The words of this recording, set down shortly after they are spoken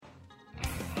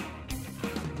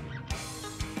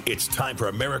It's time for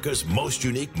America's most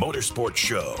unique motorsports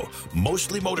show,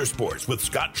 Mostly Motorsports with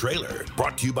Scott Traylor,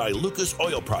 brought to you by Lucas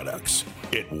Oil Products.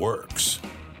 It works.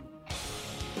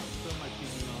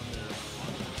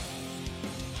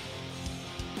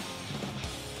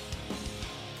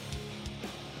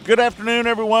 Good afternoon,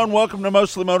 everyone. Welcome to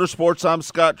Mostly Motorsports. I'm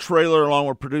Scott Traylor, along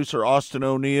with producer Austin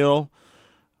O'Neill.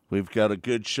 We've got a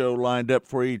good show lined up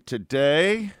for you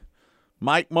today.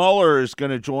 Mike Marlar is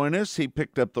going to join us. He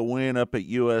picked up the win up at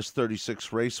US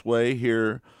 36 Raceway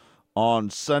here on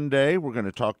Sunday. We're going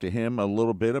to talk to him a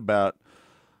little bit about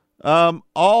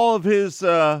all of his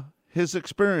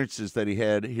experiences that he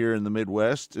had here in the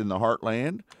Midwest, in the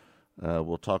Heartland.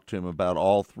 We'll talk to him about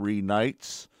all three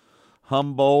nights,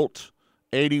 Humboldt,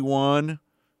 81,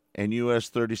 and US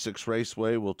 36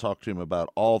 Raceway. We'll talk to him about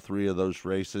all three of those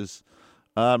races.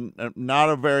 Not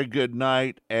a very good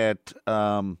night at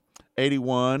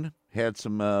 81, had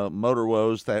some motor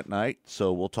woes that night,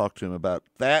 so we'll talk to him about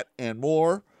that and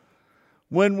more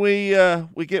when we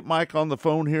get Mike on the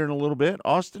phone here in a little bit.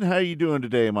 Austin, how you doing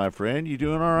today, my friend? You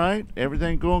doing all right?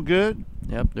 Everything going good?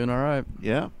 Yep, doing all right.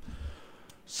 Yeah.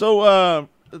 So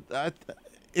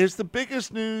is the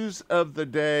biggest news of the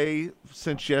day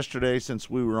since yesterday, since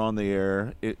we were on the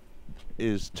air,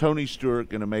 is Tony Stewart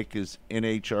going to make his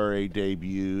NHRA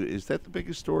debut? Is that the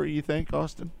biggest story, you think,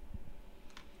 Austin?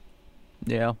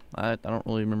 Yeah, I don't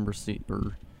really remember there's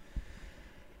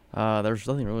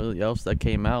nothing really else that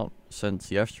came out since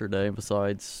yesterday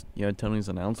besides, Tony's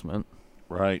announcement.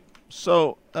 Right.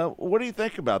 So, what do you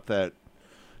think about that?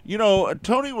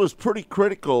 Tony was pretty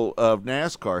critical of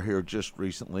NASCAR here just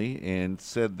recently and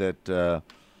said that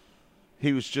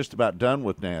he was just about done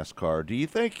with NASCAR. Do you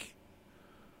think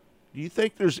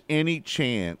there's any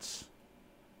chance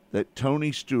that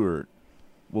Tony Stewart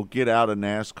will get out of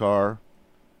NASCAR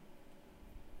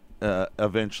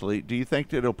eventually? Do you think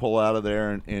that he'll pull out of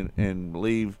there and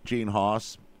leave Gene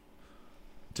Haas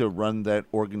to run that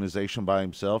organization by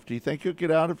himself? Do you think he'll get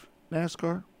out of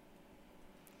NASCAR?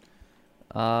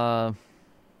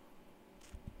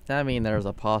 There's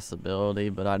a possibility,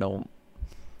 but I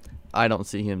don't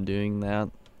see him doing that.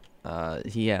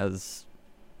 He has.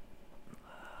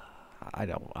 I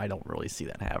don't really see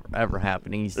that ever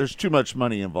happening. There's too much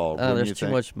money involved. There's too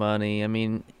much money.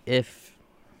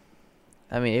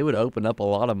 It would open up a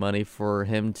lot of money for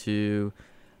him to,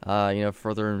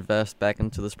 further invest back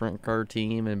into the sprint car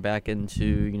team and back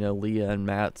into, Leah and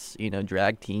Matt's,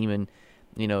 drag team. And,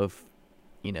 he's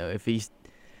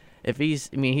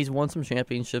won some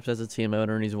championships as a team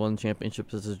owner and he's won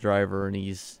championships as a driver and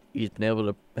he's been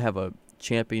able to have a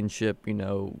championship,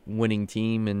 winning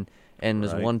team and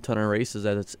has won a ton of races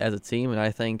as a team. And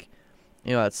I think,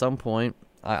 at some point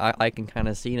I can kind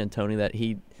of see in Tony that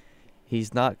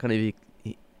he's not going to be,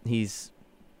 he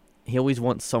always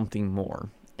wants something more,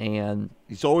 and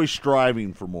he's always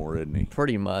striving for more, isn't he?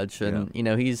 Pretty much, and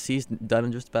he's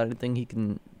done just about anything he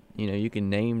can, you can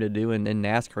name to do. And in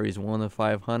NASCAR, he's won the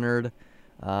 500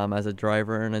 as a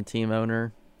driver and a team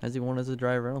owner. Has he won as a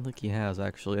driver? I don't think he has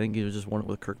actually. I think he was just won it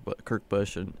with Kurt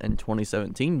Busch in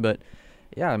 2017. But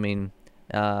yeah, it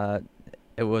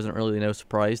wasn't really no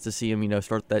surprise to see him,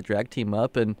 start that drag team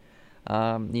up, and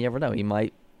you never know, he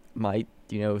might.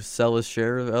 Sell his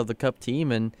share of the Cup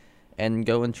team and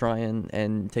go and try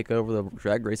and take over the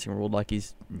drag racing world like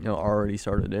he's already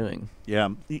started doing. Yeah,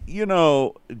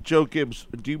 Joe Gibbs.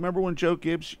 Do you remember when Joe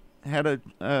Gibbs had a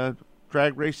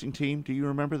drag racing team? Do you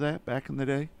remember that back in the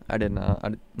day? I did not. I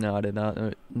did not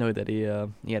know that he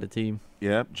had a team.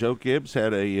 Yeah, Joe Gibbs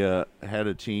had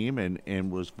a team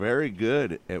and was very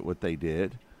good at what they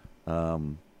did.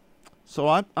 So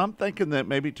I'm thinking that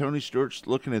maybe Tony Stewart's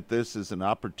looking at this as an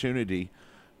opportunity.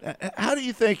 How do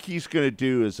you think he's going to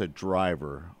do as a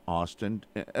driver, Austin?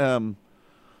 Tony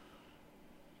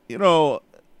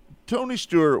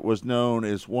Stewart was known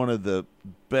as one of the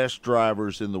best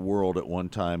drivers in the world at one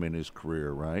time in his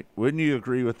career, right? Wouldn't you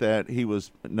agree with that? He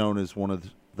was known as one of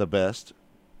the best?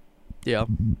 Yeah.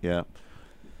 Yeah.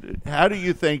 How do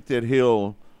you think that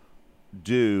he'll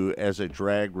do as a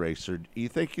drag racer? Do you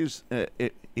think he's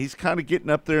kind of getting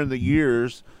up there in the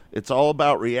years? It's all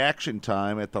about reaction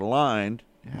time at the line.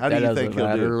 How do you think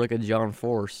he'll do? Look at John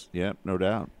Force. Yeah, no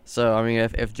doubt. So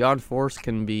if John Force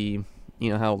can be,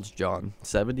 how old's John?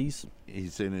 70s?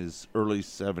 He's in his early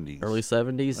 70s. Early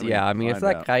 70s? Yeah. If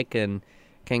that guy can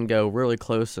go really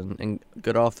close and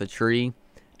get off the tree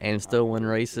and still win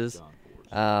races,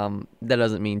 that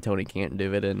doesn't mean Tony can't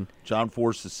do it. And John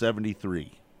Force is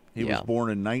 73. He was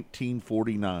born in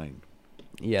 1949.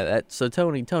 Yeah, so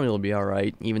Tony will be all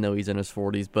right, even though he's in his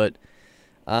 40s. But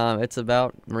It's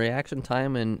about reaction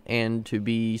time and to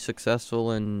be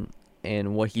successful in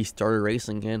and what he started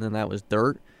racing in, and that was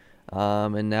dirt.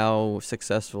 And now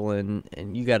successful and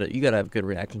you gotta have good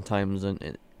reaction times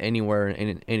in anywhere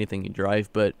in anything you drive,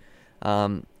 but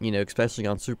especially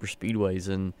on super speedways.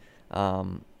 And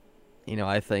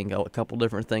I think a couple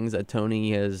different things that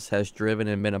Tony has driven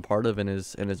and been a part of in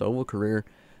his oval career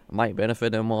might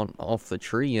benefit him off the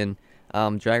tree. And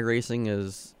drag racing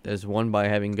is won by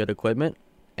having good equipment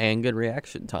and good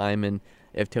reaction time. And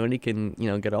if Tony can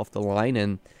get off the line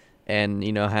and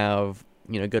have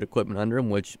good equipment under him,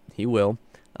 which he will,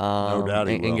 no doubt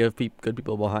he will. and give good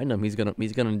people behind him, he's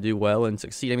gonna do well and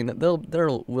succeed. I mean, there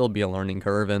will be a learning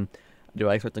curve, and do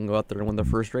I expect him to go out there and win the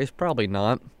first race? Probably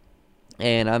not.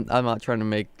 And I'm not trying to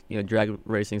make drag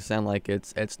racing sound like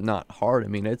it's not hard. I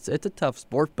mean, it's a tough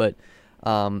sport, but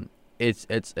it's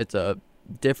a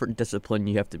different discipline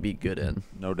you have to be good in.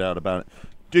 No doubt about it.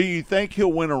 Do you think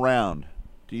he'll win a round?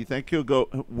 Do you think he'll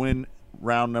go win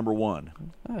round number 1?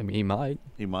 I mean, he might.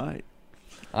 He might.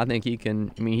 I think he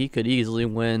can. I mean, he could easily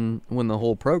win the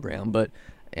whole program, but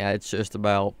it's just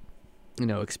about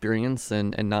experience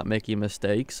and not making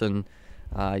mistakes, and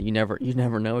you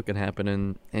never know what can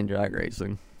happen in drag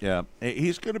racing. Yeah,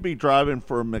 he's going to be driving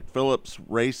for McPhillips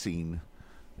Racing,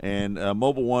 and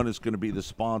Mobile One is going to be the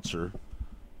sponsor.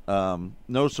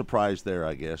 No surprise there,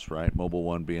 I guess, right? Mobile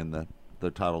One being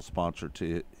the title sponsor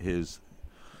to his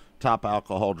Top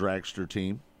Alcohol Dragster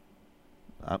team.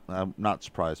 I'm not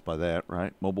surprised by that,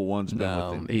 right? Mobile One's been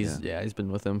with him. He's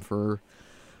been with him for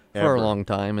a Ever. long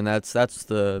time, and that's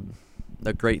the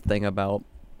great thing about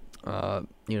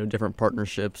different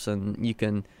partnerships. And you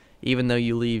can, even though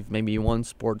you leave maybe one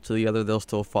sport to the other, they'll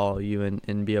still follow you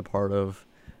and be a part of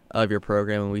your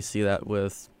program. And we see that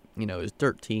with his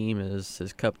dirt team,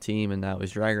 his cup team, and now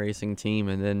his drag racing team,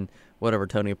 and then whatever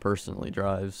Tony personally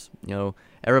drives.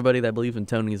 Everybody that believes in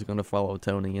Tony is going to follow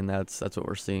Tony, and that's what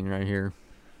we're seeing right here.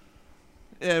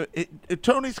 Yeah,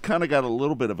 Tony's kind of got a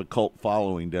little bit of a cult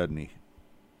following, doesn't he?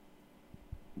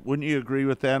 Wouldn't you agree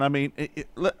with that? I mean,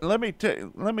 let me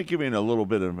give you a little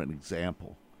bit of an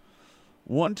example.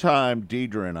 One time,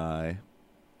 Deidre and I,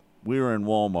 we were in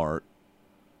Walmart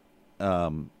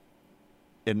in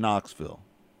Knoxville.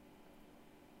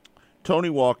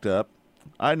 Tony walked up.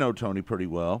 I know Tony pretty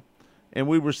well. And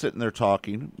we were sitting there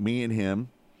talking, me and him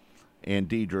and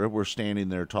Deidre were standing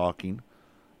there talking.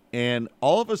 And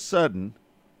all of a sudden,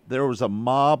 there was a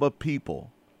mob of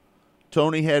people.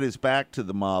 Tony had his back to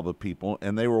the mob of people,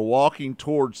 and they were walking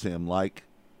towards him like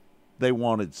they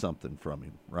wanted something from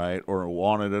him, right? Or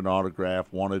wanted an autograph,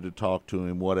 wanted to talk to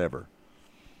him, whatever.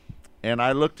 And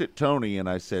I looked at Tony, and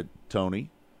I said, Tony,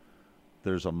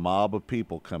 there's a mob of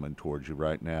people coming towards you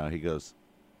right now. He goes,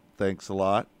 thanks a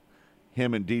lot.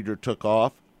 Him and Deidre took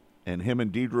off, and him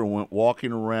and Deidre went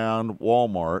walking around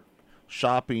Walmart,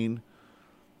 shopping.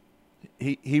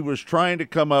 He was trying to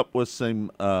come up with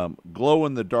some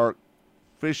glow-in-the-dark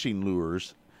fishing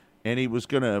lures, and he was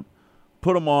going to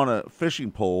put them on a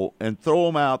fishing pole and throw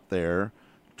them out there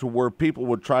to where people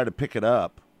would try to pick it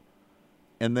up,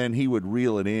 and then he would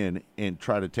reel it in and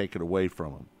try to take it away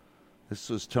from him. This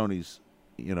was Tony's,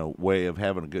 way of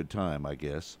having a good time, I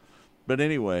guess. But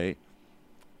anyway,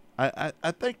 I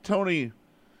think Tony,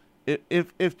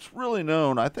 if it's really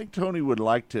known, I think Tony would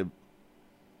like to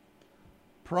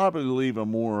probably leave a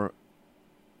more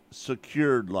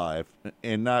secured life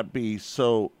and not be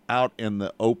so out in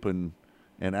the open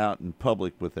and out in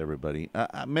public with everybody.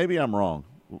 Maybe I'm wrong.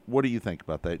 What do you think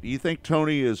about that? Do you think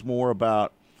Tony is more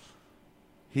about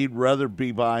he'd rather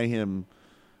be by him,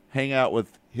 hang out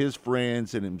with his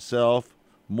friends and himself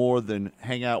more than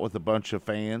hang out with a bunch of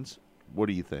fans? What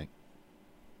do you think?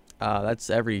 That's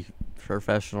every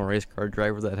professional race car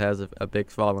driver that has a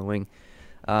big following.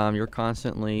 You're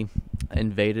constantly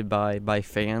invaded by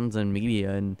fans and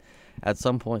media, and at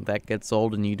some point that gets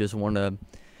old, and you just want to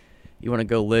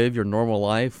go live your normal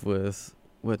life with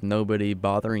nobody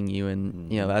bothering you.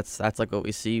 And that's like what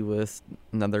we see with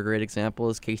another great example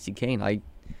is Casey Kane. We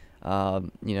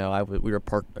were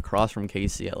parked across from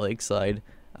Casey at Lakeside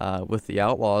with the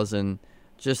Outlaws, and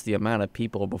just the amount of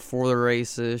people before the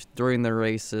races, during the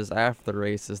races, after the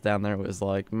races down there was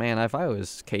like, man, if I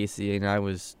was Casey and I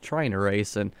was trying to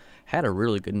race and had a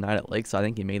really good night at Lakeside, I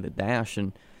think he made the dash,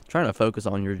 and trying to focus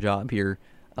on your job here,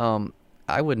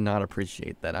 I would not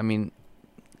appreciate that. I mean,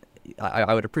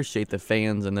 I would appreciate the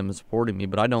fans and them supporting me,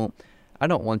 but I don't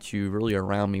want you really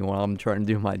around me while I'm trying to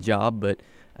do my job. But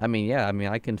I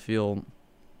would feel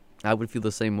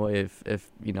the same way if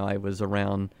I was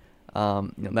around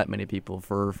that many people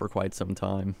for quite some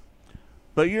time.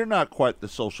 But you're not quite the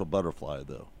social butterfly,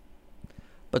 though.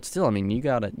 But still, I mean, you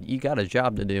got a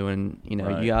job to do, and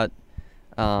Right. you got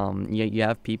you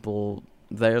have people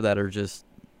there that are just,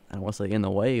 I don't want to say in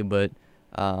the way, but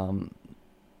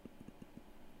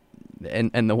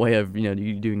in the way of,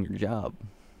 you doing your job.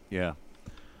 Yeah.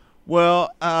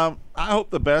 Well, I hope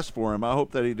the best for him. I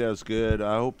hope that he does good.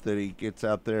 I hope that he gets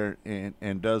out there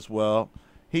and does well.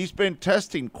 He's been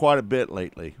testing quite a bit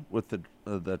lately with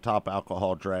the top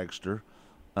alcohol dragster.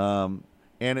 And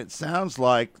it sounds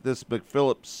like this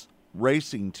McPhillips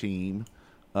racing team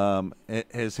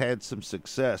has had some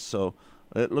success. So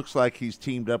it looks like he's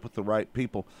teamed up with the right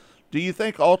people. Do you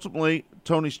think ultimately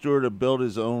Tony Stewart will build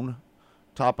his own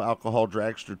top alcohol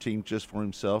dragster team just for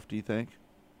himself, do you think?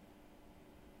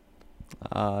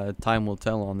 Time will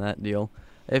tell on that deal.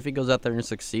 If he goes out there and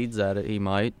succeeds at it, he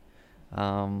might.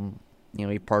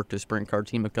 He parked his sprint car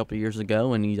team a couple years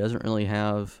ago, and he doesn't really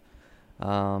have,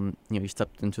 he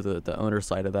stepped into the owner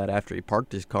side of that after he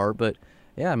parked his car. But,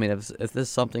 yeah, I mean, if this is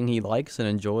something he likes and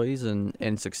enjoys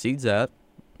and succeeds at,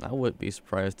 I wouldn't be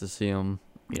surprised to see him,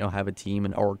 have a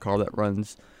team or a car that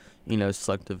runs,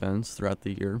 select events throughout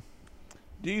the year.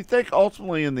 Do you think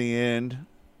ultimately in the end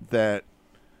that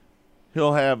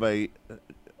he'll have a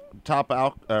top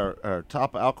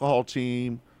alcohol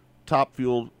team, top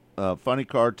fuel funny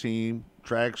car team,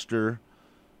 dragster,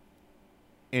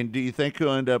 and do you think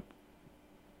he'll end up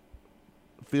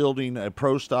fielding a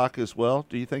pro stock as well?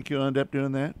 Do you think he'll end up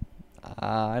doing that?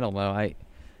 I don't know.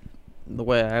 The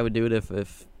way I would do it,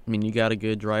 if you got a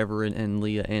good driver in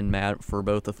Leah and Matt for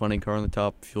both the funny car and the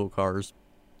top fuel cars.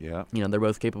 Yeah. They're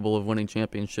both capable of winning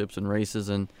championships and races,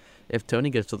 and if Tony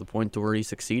gets to the point to where he's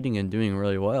succeeding and doing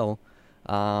really well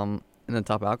in the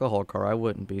top alcohol car, I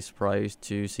wouldn't be surprised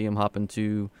to see him hop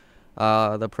into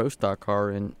the pro stock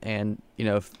car and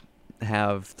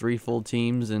have 3 full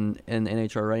teams in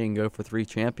NHRA and go for 3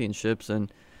 championships.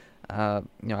 And I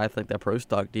think that pro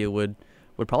stock deal would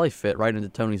probably fit right into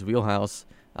Tony's wheelhouse,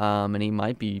 and he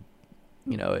might be,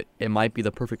 it might be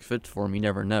the perfect fit for him. You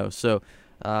never know. So.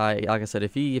 Like I said,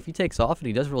 if he takes off and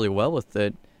he does really well with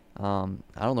it, I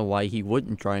don't know why he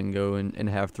wouldn't try and go and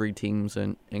have 3 teams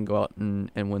and go out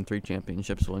and win 3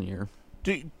 championships one year.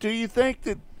 Do you think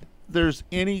that there's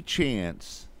any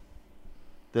chance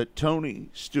that Tony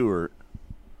Stewart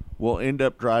will end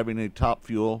up driving a top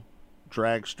fuel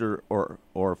dragster or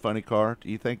a funny car? Do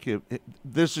you think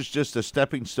this is just a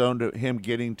stepping stone to him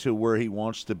getting to where he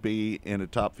wants to be in a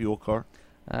top fuel car?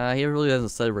 He really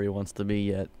hasn't said where he wants to be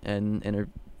yet, in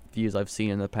interviews I've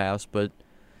seen in the past. But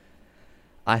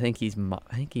I think he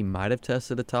might have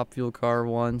tested a top fuel car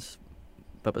once.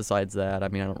 But besides that, I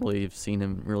don't really have seen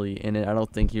him really in it. I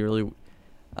don't think he really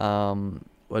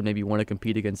would maybe want to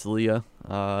compete against Leah.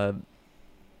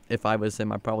 If I was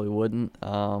him, I probably wouldn't.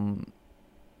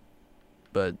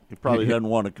 But he probably doesn't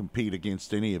want to compete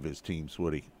against any of his teams,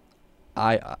 would he?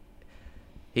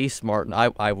 He's smart,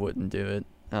 and I wouldn't do it.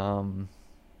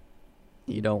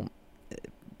 You don't,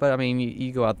 but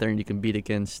you go out there and you compete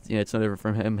against, it's no different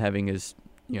from him having his,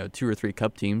 2 or 3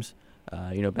 Cup teams,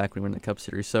 back when we were in the Cup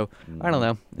Series. So I don't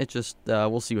know. It's just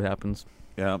we'll see what happens.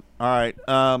 Yeah. All right.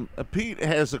 Pete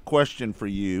has a question for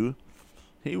you.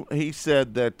 He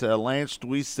said that Lance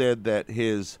Deweese said that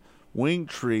his wing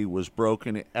tree was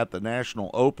broken at the National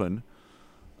Open,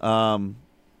 and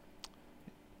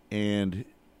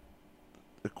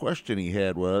the question he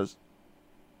had was,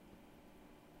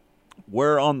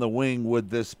 where on the wing would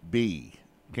this be?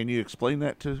 Can you explain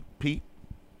that to Pete?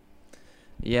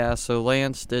 Yeah, so all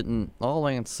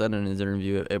Lance said in his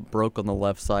interview, it broke on the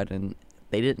left side, and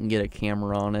they didn't get a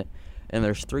camera on it. And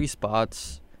there's 3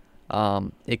 spots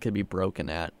it could be broken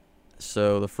at.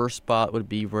 So the first spot would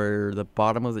be where the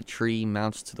bottom of the tree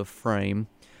mounts to the frame.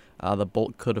 The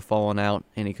bolt could have fallen out,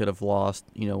 and he could have lost,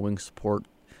 wing support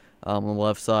on the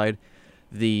left side.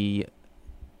 The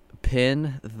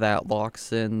pin that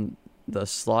locks in the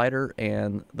slider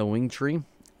and the wing tree,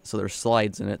 so there's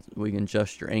slides in it, we can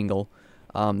adjust your angle.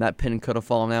 That pin could have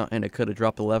fallen out, and it could have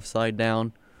dropped the left side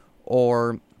down.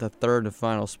 Or the third and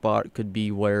final spot could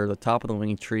be where the top of the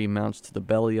wing tree mounts to the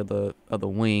belly of the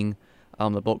wing.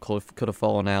 The bolt could have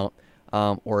fallen out,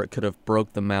 or it could have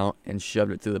broke the mount and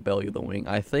shoved it through the belly of the wing.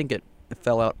 I think it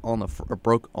fell out or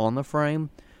broke on the frame.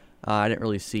 I didn't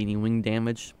really see any wing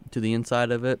damage to the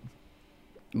inside of it,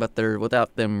 but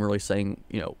without them really saying,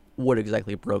 what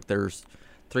exactly broke, there's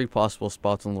 3 possible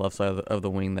spots on the left side of the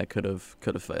wing that could have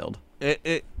failed.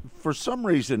 It for some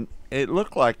reason it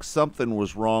looked like something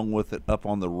was wrong with it up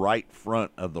on the right front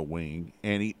of the wing,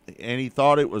 and he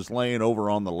thought it was laying over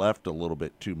on the left a little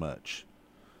bit too much.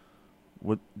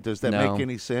 Does that make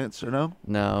any sense or no?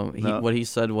 No. What he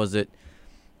said was it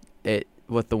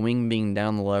with the wing being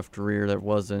down the left rear, it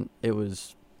was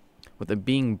with it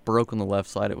being broke on the left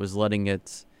side, it was letting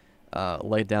it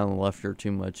lay down the left rear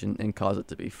too much and cause it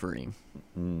to be free.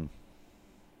 Mm.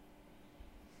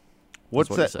 What's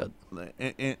what that?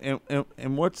 He said.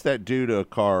 And what's that do to a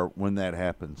car when that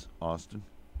happens, Austin?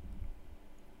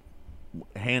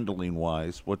 Handling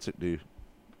wise, what's it do?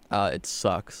 It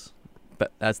sucks,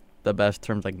 but that's the best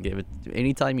terms I can give it.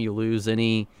 Anytime you lose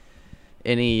any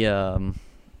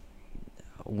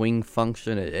wing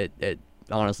function, it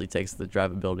honestly takes the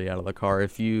drivability out of the car.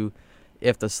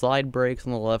 If the slide breaks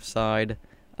on the left side,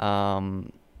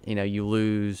 you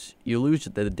lose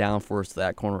the downforce to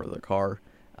that corner of the car.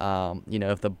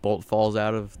 If the bolt falls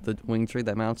out of the wing tree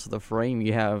that mounts to the frame,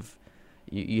 you have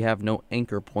no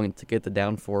anchor point to get the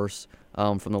downforce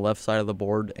from the left side of the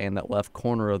board and that left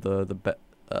corner of the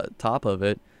top of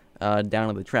it down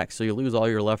to the track. So you lose all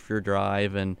your left rear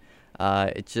drive, and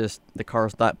it's just the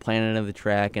car's not planted in the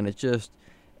track, and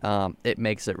it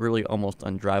makes it really almost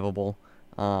undrivable,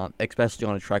 especially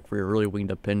on a track where you're really wing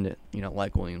dependent,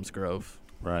 like Williams Grove.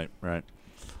 Right.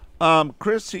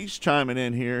 Chris, he's chiming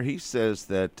in here. He says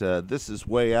that this is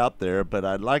way out there, but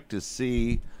I'd like to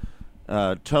see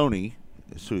Tony,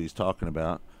 is who he's talking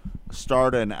about,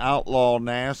 start an outlaw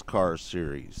NASCAR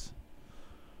series.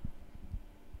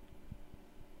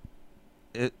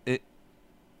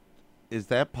 Is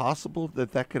that possible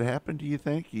that could happen, do you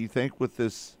think? Do you think with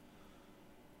this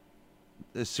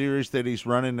series that he's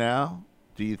running now,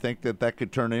 do you think that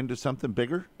could turn into something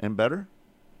bigger and better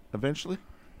eventually?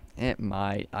 It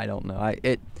might. I don't know.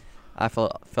 I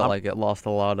felt like it lost a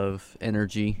lot of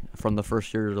energy from the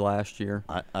first year to last year.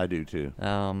 I do too.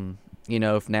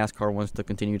 If NASCAR wants to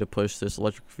continue to push this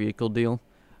electric vehicle deal,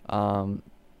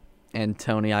 and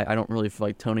Tony, I don't really feel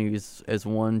like Tony is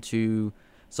one to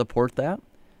support that.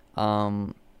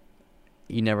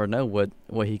 You never know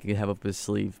what he could have up his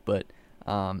sleeve, but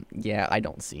I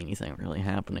don't see anything really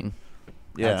happening.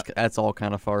 Yeah, that's all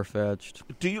kind of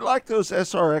far-fetched. Do you like those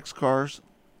SRX cars?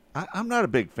 I'm not a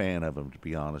big fan of them, to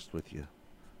be honest with you.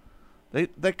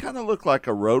 They kind of look like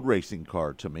a road racing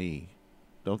car to me,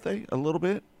 don't they? A little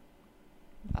bit.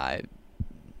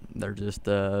 They're just.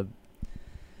 Are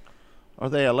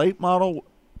they a late model?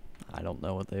 I don't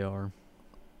know what they are.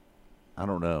 I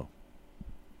don't know.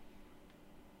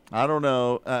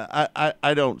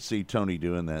 I don't see Tony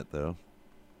doing that, though.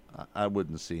 I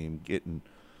wouldn't see him getting.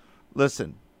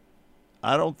 Listen,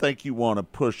 I don't think you want to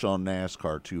push on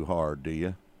NASCAR too hard, do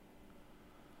you?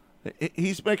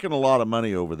 He's making a lot of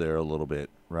money over there a little bit,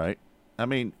 right? I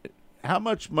mean, how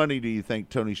much money do you think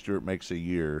Tony Stewart makes a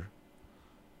year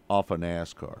off of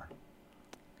NASCAR?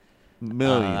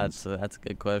 Millions. That's a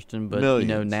good question. But,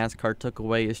 Millions. NASCAR took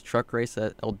away his truck race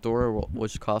at Eldora,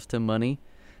 which cost him money.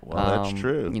 Well, that's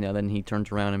true. Then he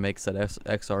turns around and makes that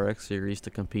XRX series to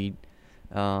compete,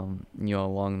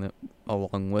 along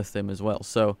with them as well.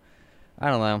 So,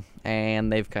 I don't know.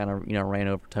 And they've kind of, ran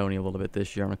over Tony a little bit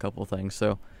this year on a couple of things.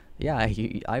 So, yeah,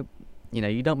 you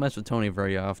don't mess with Tony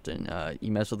very often.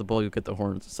 You mess with the bull, you get the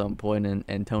horns at some point,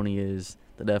 and Tony is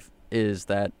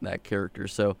that character.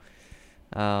 So,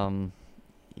 I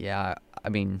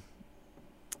mean,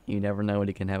 you never know what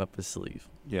he can have up his sleeve.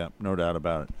 Yeah, no doubt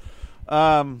about it.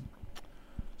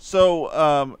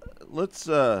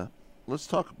 Let's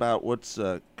talk about what's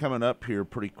coming up here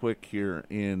pretty quick here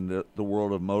in the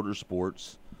world of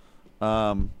motorsports.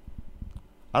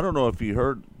 I don't know if you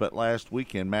heard, but last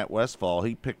weekend, Matt Westphal,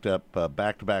 he picked up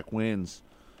back-to-back wins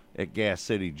at Gas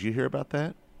City. Did you hear about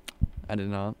that? I did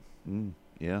not.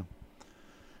 Yeah.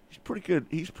 He's pretty good.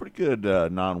 He's a pretty good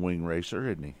non-wing racer,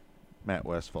 isn't he, Matt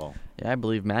Westphal? Yeah, I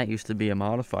believe Matt used to be a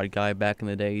modified guy back in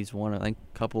the day. He's won, I think,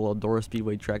 a couple of Eldora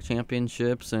Speedway track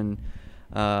championships and,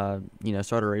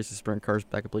 started racing sprint cars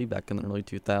back in the early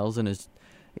 2000s.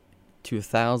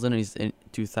 He's in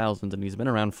 2000s, and he's been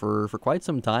around for quite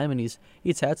some time, and he's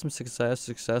had some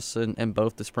success in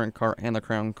both the sprint car and the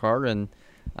crown car, and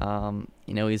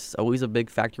he's always a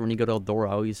big factor when you go to Eldora.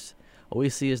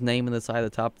 Always see his name in the side of the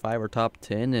top 5 or top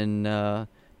 10, and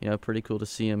pretty cool to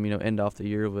see him end off the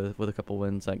year with a couple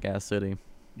wins at Gas City.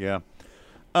 Yeah.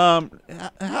 How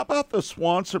about the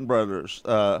Swanson brothers,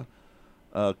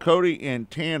 Cody and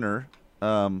Tanner?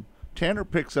 Tanner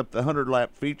picks up the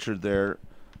 100-lap feature there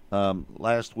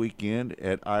last weekend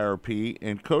at IRP,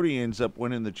 and Cody ends up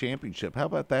winning the championship. How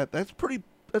about that? That's pretty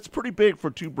big for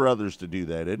two brothers to do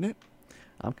that, isn't it?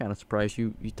 I'm kind of surprised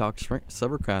you talked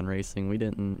Silver Crown racing. We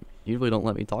usually don't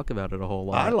let me talk about it a whole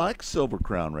lot. I like Silver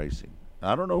Crown racing.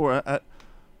 I don't know where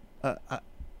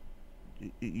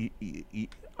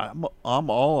I'm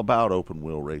all about open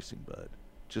wheel racing, bud.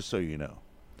 Just so you know.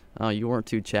 Oh, you weren't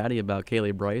too chatty about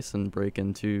Kaylee Bryson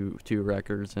breaking two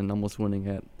records and almost winning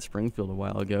at Springfield a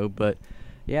while ago. But,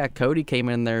 yeah, Cody came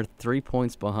in there 3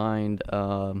 points behind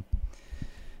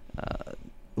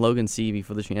Logan Seavey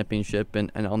for the championship, and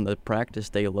on the practice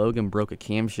day, Logan broke a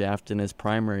camshaft in his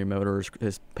primary motor,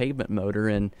 his pavement motor,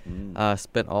 and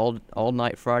spent all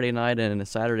night Friday night and a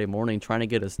Saturday morning trying to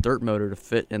get his dirt motor to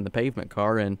fit in the pavement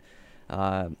car, and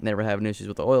they were having issues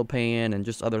with the oil pan and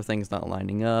just other things not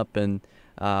lining up, and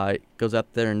goes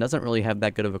out there and doesn't really have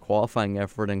that good of a qualifying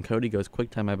effort, and Cody goes quick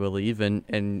time, I believe,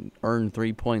 and earned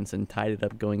 3 points and tied it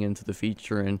up going into the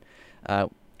feature. And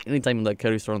anytime you let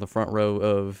Cody start on the front row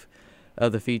of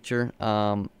the feature,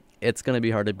 it's going to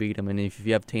be hard to beat him. And if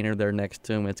you have Tanner there next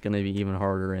to him, it's going to be even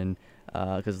harder. And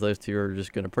because those two are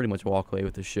just going to pretty much walk away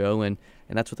with the show, and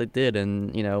that's what they did.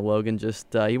 And Logan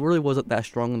just he really wasn't that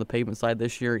strong on the pavement side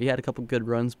this year. He had a couple good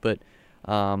runs, but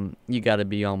you got to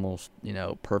be almost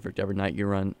perfect every night you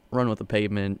run with the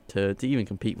pavement to even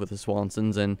compete with the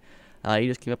Swansons. And he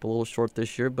just came up a little short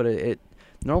this year, but it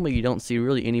normally you don't see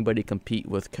really anybody compete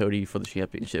with Cody for the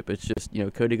championship. It's just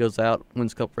Cody goes out,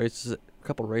 wins a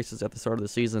couple races at the start of the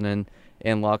season,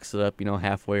 and locks it up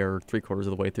halfway or 3/4 of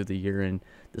the way through the year. And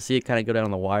to see it kind of go down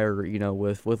on the wire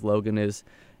with Logan is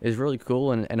really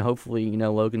cool, and hopefully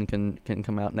Logan can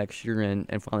come out next year and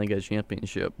finally get a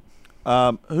championship.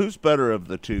 Who's better of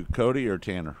the two, Cody or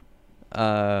Tanner?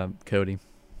 Cody.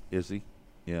 Is he?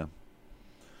 Yeah.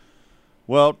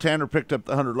 Well, Tanner picked up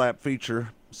the 100-lap feature,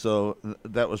 so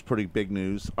that was pretty big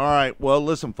news. All right, well,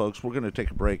 listen, folks, we're going to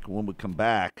take a break. When we come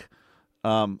back,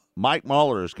 Mike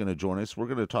Marlar is going to join us. We're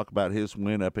going to talk about his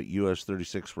win up at US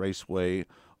 36 Raceway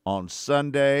on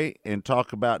Sunday and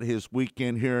talk about his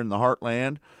weekend here in the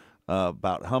Heartland,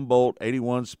 about Humboldt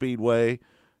 81 Speedway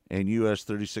and US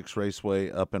 36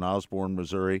 Raceway up in Osborne,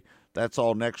 Missouri. That's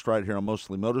all next right here on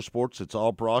Mostly Motorsports. It's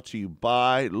all brought to you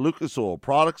by Lucas Oil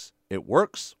Products. It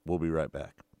works. We'll be right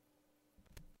back.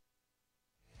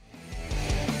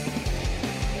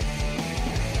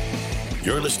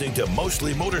 You're listening to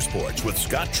Mostly Motorsports with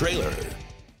Scott Traylor.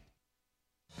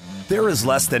 There is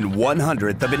less than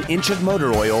 1/100th of an inch of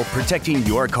motor oil protecting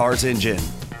your car's engine.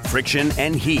 Friction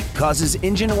and heat causes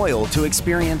engine oil to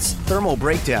experience thermal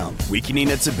breakdown, weakening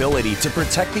its ability to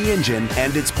protect the engine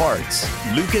and its parts.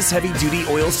 Lucas Heavy Duty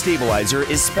Oil Stabilizer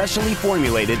is specially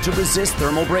formulated to resist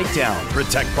thermal breakdown,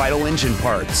 protect vital engine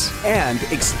parts, and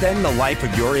extend the life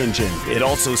of your engine. It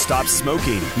also stops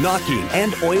smoking, knocking,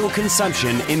 and oil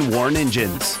consumption in worn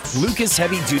engines. Lucas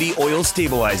Heavy Duty Oil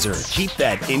Stabilizer. Keep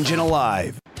that engine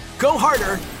alive. Go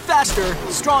harder, faster,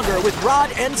 stronger with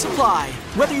Rod End Supply.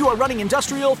 Whether you are running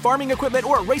industrial, farming equipment,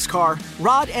 or a race car,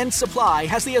 Rod End Supply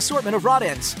has the assortment of rod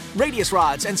ends, radius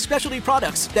rods, and specialty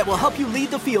products that will help you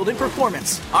lead the field in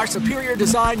performance. Our superior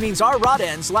design means our rod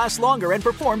ends last longer and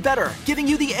perform better, giving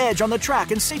you the edge on the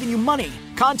track and saving you money.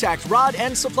 Contact Rod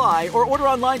End Supply or order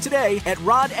online today at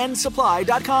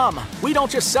rodendsupply.com. We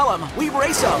don't just sell them, we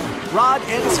race them.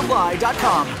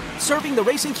 rodendsupply.com. Serving the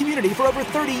racing community for over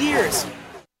 30 years.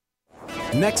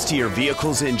 Next to your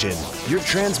vehicle's engine, your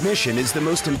transmission is the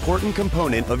most important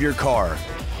component of your car.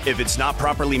 If it's not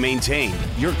properly maintained,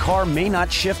 your car may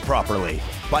not shift properly.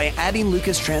 By adding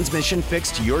Lucas Transmission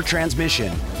Fix to your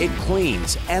transmission, it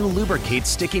cleans and lubricates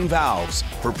sticking valves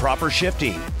for proper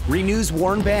shifting, renews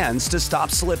worn bands to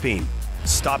stop slipping,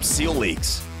 stops seal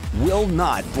leaks, will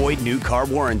not void new car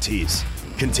warranties,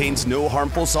 contains no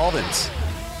harmful solvents.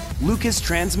 Lucas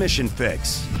Transmission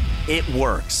Fix. It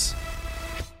works.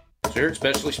 Here at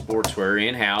Specialty Sportswear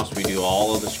in-house, we do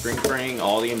all of the screen printing,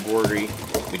 all the embroidery.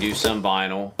 We do some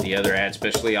vinyl. The other add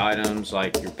specialty items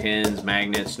like your pens,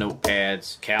 magnets,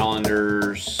 notepads,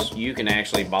 calendars. You can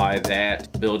actually buy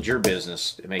that, build your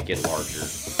business to make it larger.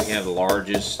 We have the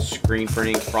largest screen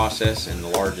printing process and the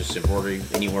largest embroidery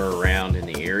anywhere around in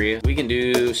the area. We can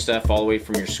do stuff all the way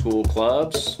from your school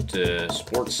clubs to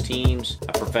sports teams,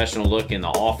 a professional look in the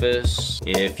office.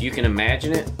 If you can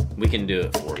imagine it, we can do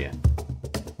it for you.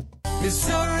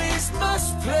 Missouri's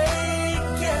must play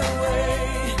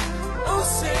getaway.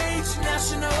 Osage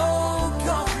National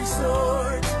Golf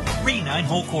Resort. 3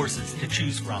 9-hole courses to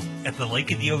choose from at the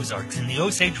Lake of the Ozarks in the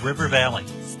Osage River Valley.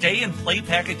 Stay and play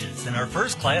packages in our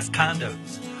first-class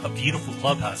condos. A beautiful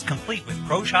clubhouse complete with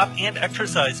pro shop and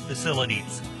exercise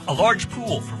facilities. A large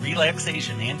pool for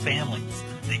relaxation and families.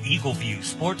 The Eagle View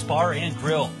Sports Bar and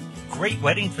Grill. Great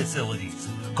wedding facilities.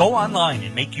 Go online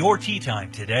and make your tee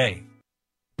time today.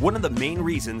 One of the main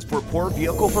reasons for poor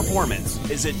vehicle performance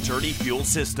is a dirty fuel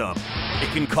system.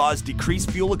 It can cause decreased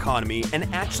fuel economy and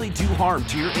actually do harm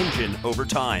to your engine over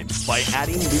time. By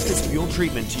adding Lucas fuel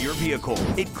treatment to your vehicle,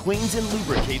 it cleans and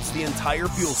lubricates the entire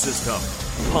fuel system.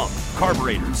 Pump,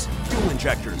 carburetors, fuel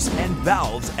injectors, and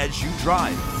valves as you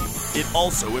drive. It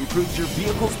also improves your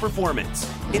vehicle's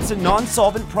performance. It's a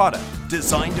non-solvent product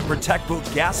designed to protect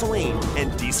both gasoline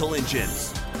and diesel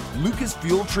engines. Lucas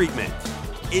Fuel Treatment.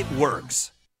 It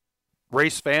works.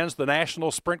 Race fans, the National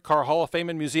Sprint Car Hall of Fame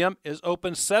and Museum is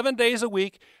open 7 days a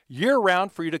week,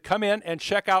 year-round, for you to come in and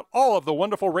check out all of the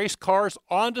wonderful race cars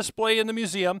on display in the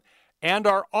museum. And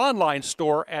our online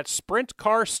store at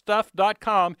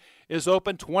sprintcarstuff.com is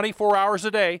open 24 hours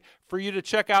a day for you to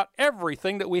check out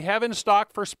everything that we have in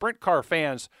stock for sprint car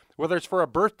fans. Whether it's for a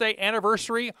birthday,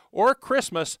 anniversary, or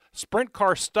Christmas,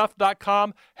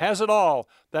 sprintcarstuff.com has it all.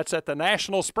 That's at the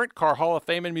National Sprint Car Hall of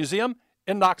Fame and Museum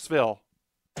in Knoxville.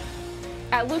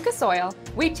 At Lucas Oil,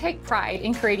 we take pride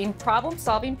in creating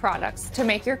problem-solving products to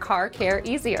make your car care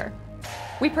easier.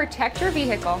 We protect your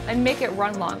vehicle and make it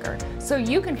run longer so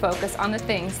you can focus on the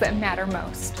things that matter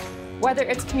most. Whether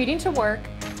it's commuting to work,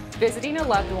 visiting a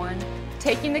loved one,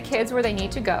 taking the kids where they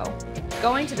need to go,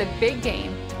 going to the big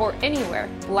game, or anywhere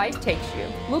life takes you,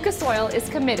 Lucas Oil is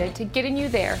committed to getting you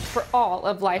there for all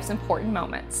of life's important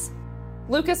moments.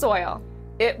 Lucas Oil,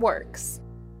 it works.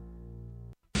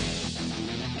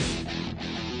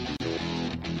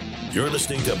 You're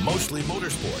listening to Mostly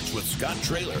Motorsports with Scott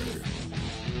Traylor.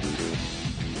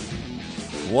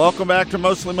 Welcome back to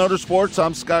Mostly Motorsports.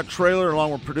 I'm Scott Traylor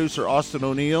along with producer Austin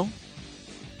O'Neill.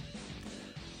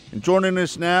 And joining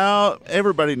us now,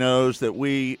 everybody knows that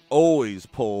we always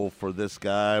pull for this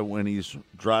guy when he's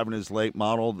driving his late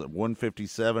model, the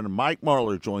 157. Mike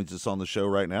Marlar joins us on the show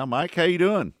right now. Mike, how you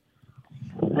doing?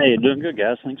 Hey, doing good,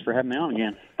 guys. Thanks for having me on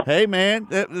again. Hey, man,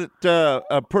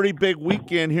 a pretty big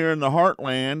weekend here in the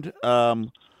Heartland.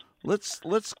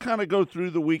 Let's kind of go through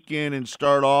the weekend and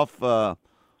start off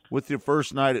with your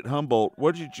first night at Humboldt.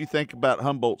 What did you think about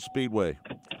Humboldt Speedway?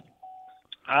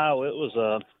 Oh, it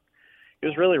was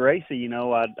really racy. You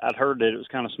know, I'd heard that it was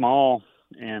kind of small,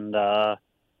 and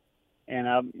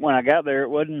when I got there, it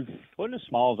wasn't as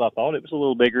small as I thought. It was a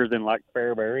little bigger than like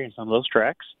Fairbury and some of those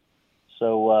tracks.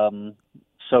 So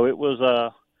it was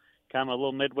kind of a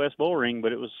little Midwest bull ring,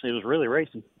 but it was really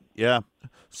racing. Yeah.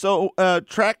 So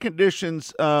track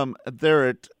conditions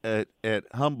there at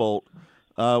Humboldt,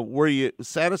 were you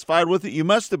satisfied with it? You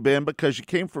must have been, because you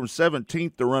came from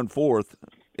 17th to run 4th,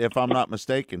 if I'm not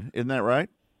mistaken. Isn't that right?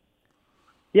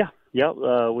 Yeah. Yep.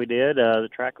 We did. The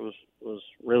track was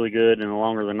really good, and the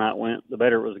longer the night went, the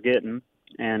better it was getting.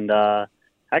 And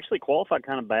actually qualified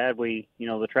kind of bad.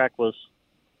 The track was,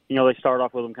 they start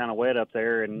off with them kind of wet up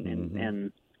there,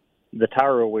 and the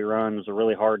tire wheel we run is a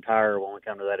really hard tire when we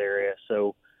come to that area.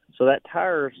 So that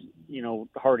tire's,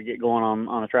 hard to get going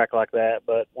on a track like that.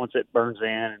 But once it burns in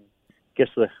and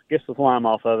gets the slime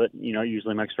off of it, it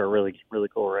usually makes for a really, really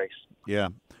cool race. Yeah,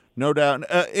 no doubt.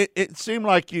 It seemed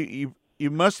like you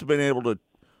must have been able to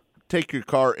take your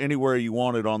car anywhere you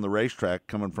wanted on the racetrack,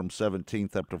 coming from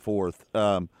 17th up to 4th.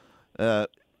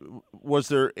 Was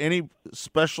there any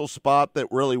special spot that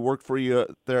really worked for you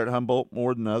there at Humboldt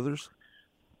more than others?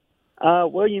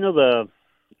 Well,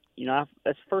 that's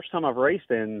the first time I've raced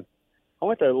in. I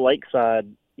went to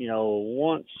Lakeside,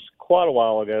 once quite a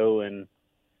while ago, and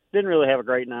didn't really have a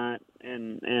great night,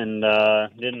 and I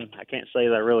can't say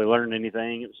that I really learned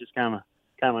anything. It was just kind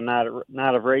of a night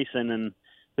of racing, and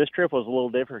this trip was a little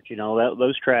different.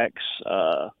 Those tracks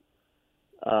are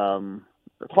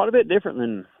quite a bit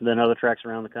different than other tracks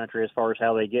around the country as far as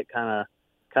how they get kind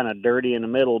of dirty in the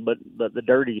middle, but the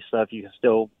dirty stuff you can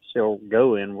still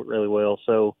go in really well.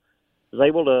 So I was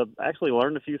able to actually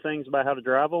learn a few things about how to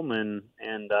drive them, and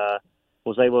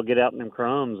was able to get out in them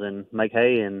crumbs and make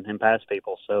hay and pass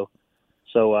people. So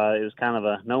it was kind of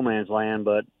a no man's land,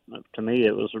 but to me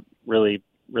it was really,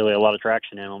 really a lot of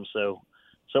traction in them. So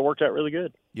it worked out really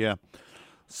good. Yeah.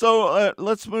 So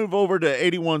let's move over to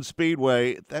 81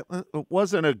 Speedway. That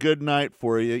wasn't a good night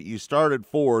for you. You started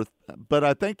 4th, but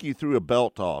I think you threw a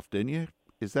belt off, didn't you?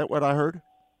 Is that what I heard?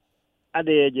 I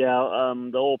did, yeah.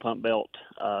 The oil pump belt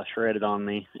shredded on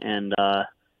me, and I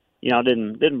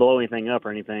didn't blow anything up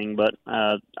or anything. But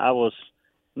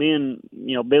me and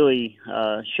Billy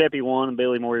Sheppy won, and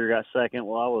Billy Moyer got second.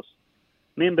 Well,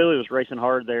 me and Billy was racing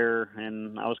hard there,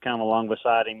 and I was kind of along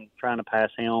beside him trying to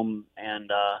pass him,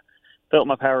 and felt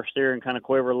my power steering kind of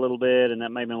quiver a little bit, and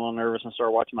that made me a little nervous. I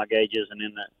started watching my gauges, and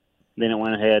then it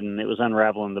went ahead, and it was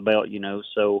unraveling the belt,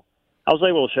 So I was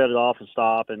able to shut it off and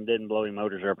stop, and didn't blow any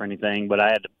motors up or anything. But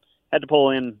I had to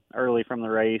pull in early from the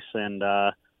race, and it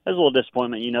was a little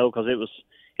disappointment, because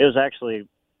it was actually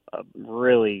a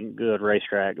really good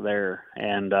racetrack there,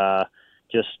 and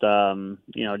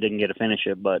didn't get to finish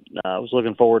it. But I was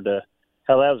looking forward to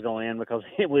how that was going to end, because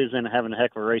it was having a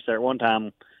heck of a race there. At one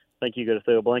time, I think you could have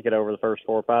threw a blanket over the first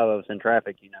 4 or 5 of us in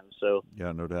traffic, So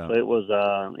yeah, no doubt. So it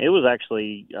was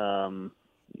actually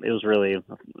it was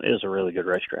a really good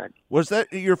racetrack. Was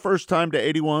that your first time to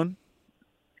 81?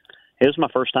 it was my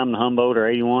first time in the Humboldt or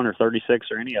 81 or 36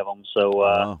 or any of them.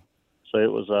 So, so it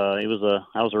was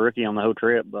I was a rookie on the whole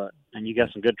trip, and you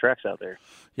got some good tracks out there.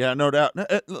 Yeah, no doubt.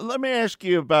 Let me ask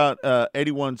you about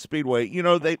 81 Speedway. You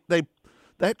know,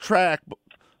 that track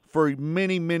for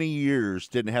many, many years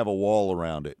didn't have a wall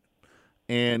around it.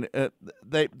 And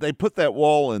they put that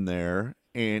wall in there,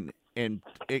 and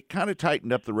it kind of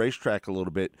tightened up the racetrack a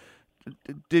little bit.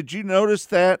 Did you notice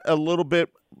that a little bit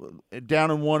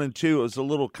down in 1 and 2? It was a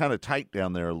little kind of tight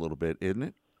down there a little bit, isn't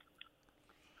it?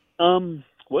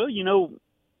 Well, you know,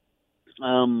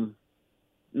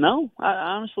 no.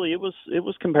 Honestly, it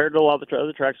was compared to a lot of the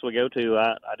other tracks we go to.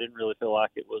 I didn't really feel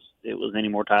like it was any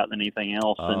more tight than anything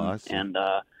else. And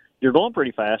you're going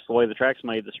pretty fast. The way the track's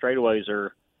made, the straightaways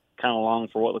are kind of long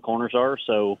for what the corners are.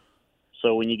 So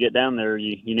when you get down there,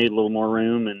 you need a little more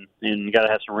room, and you got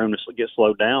to have some room to get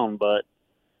slowed down. But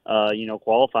you know,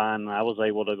 qualifying, I was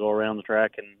able to go around the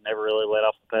track and never really let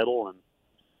off the pedal and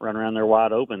run around there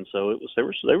wide open. So there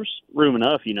was room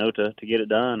enough, you know, to get it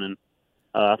done. And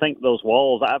I think those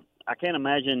walls, I can't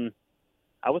imagine.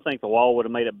 I would think the wall would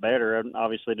have made it better. I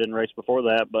obviously didn't race before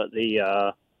that, but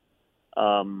the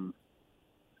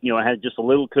you know, it had just a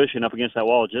little cushion up against that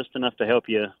wall, just enough to help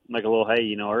you make a little hay,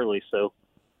 you know, early. So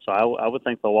I would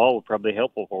think the wall would probably be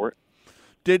helpful for it.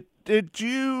 Did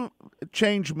you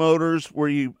change motors? Were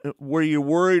you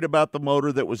worried about the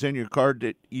motor that was in your car?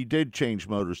 You did change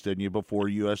motors, didn't you, before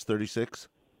US 36?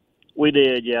 We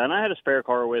did, yeah. And I had a spare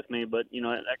car with me, but you know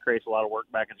that creates a lot of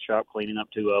work back in the shop cleaning up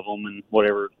 2 of them and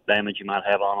whatever damage you might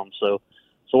have on them. So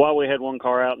while we had one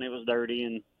car out and it was dirty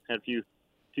and had a few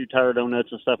tire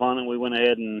donuts and stuff on it, we went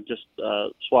ahead and just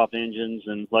swapped engines,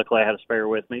 and luckily I had a spare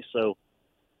with me, so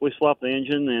we swapped the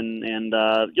engine and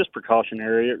just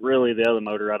precautionary. Really, the other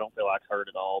motor I don't feel like hurt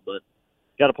at all, but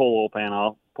got to pull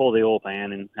the oil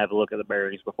pan and have a look at the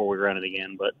bearings before we run it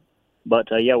again. But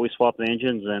yeah, we swapped the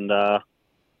engines, and that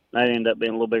ended up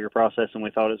being a little bigger process than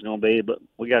we thought it was going to be, but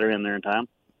we got her in there in time.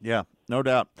 Yeah, no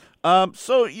doubt.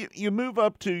 So you move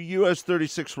up to US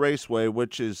 36 Raceway,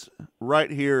 which is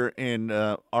right here in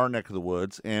our neck of the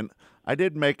woods, and I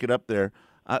did make it up there.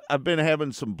 I've been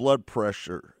having some blood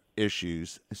pressure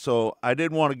issues, so I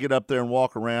didn't want to get up there and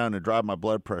walk around and drive my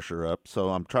blood pressure up,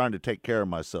 so I'm trying to take care of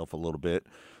myself a little bit.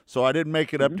 So I didn't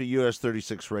make it up to US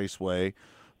 36 Raceway,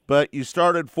 but you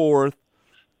started 4th,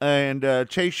 and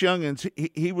Chase Youngins,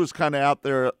 he was kind of out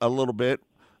there a little bit.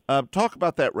 Talk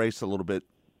about that race a little bit.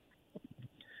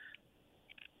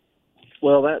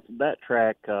 Well, that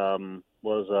track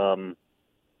was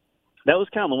that was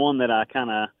kind of the one that I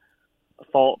kind of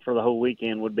thought for the whole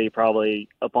weekend would be probably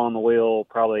up on the wheel,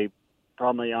 probably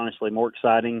honestly more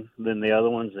exciting than the other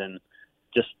ones, and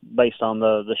just based on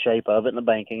the shape of it and the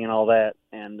banking and all that.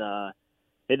 And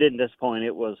it didn't disappoint.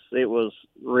 It was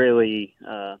really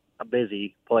a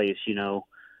busy place, you know.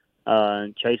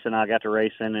 Chase and I got to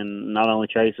racing, and not only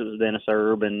Chase, it was Dennis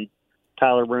Erb and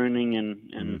Tyler Bruning,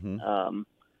 and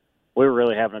we were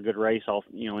really having a good race off,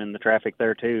 you know, in the traffic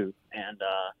there too. And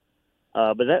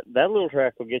but that little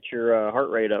track will get your heart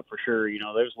rate up for sure. You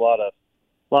know, there's a lot of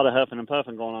huffing and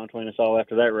puffing going on between us all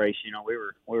after that race. You know, we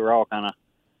were all kind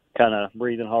of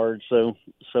breathing hard. So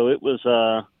it was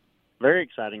a very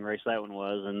exciting race, that one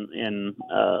was, and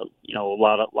you know, a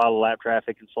lot of lap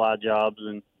traffic and slide jobs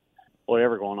and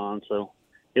whatever going on. So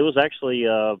it was actually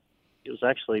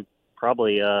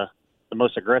probably the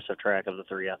most aggressive track of the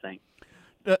 3, I think.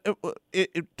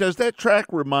 Does that track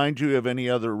remind you of any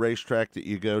other racetrack that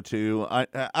you go to?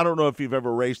 I don't know if you've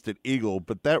ever raced at Eagle,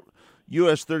 but that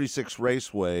US 36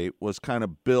 Raceway was kind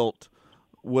of built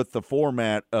with the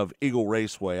format of Eagle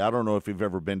Raceway. I don't know if you've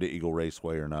ever been to Eagle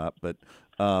Raceway or not, but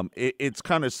it's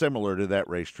kind of similar to that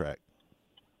racetrack.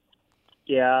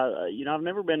 Yeah, you know, I've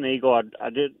never been to Eagle.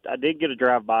 I did get a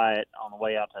drive by it on the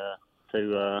way out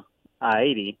to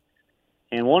I-80.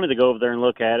 And wanted to go over there and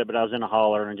look at it, but I was in a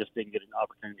holler and just didn't get an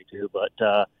opportunity to.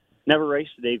 But never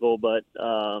raced at Eagle, but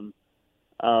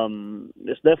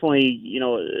it's definitely, you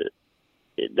know,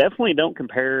 it definitely don't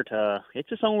compare to.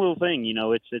 It's its own little thing, you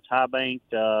know. It's high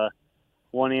banked.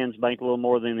 One end's banked a little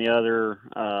more than the other.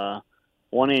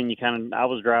 One end I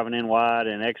was driving in wide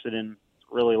and exiting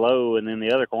really low, and then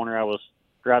the other corner I was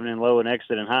driving in low and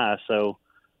exiting high. So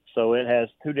it has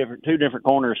two different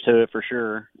corners to it for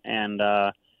sure, and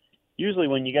usually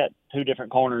when you got 2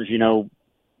 different corners, you know,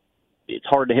 it's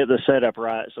hard to hit the setup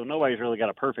right. So nobody's really got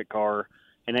a perfect car,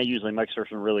 and that usually makes for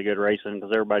some really good racing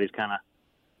because everybody's kind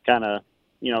of,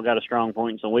 you know, got a strong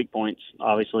point and some weak points,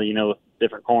 obviously, you know, with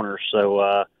different corners. So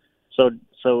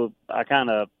I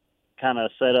kind of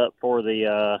set up for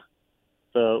the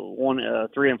 1,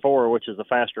 3, and 4, which is the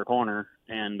faster corner,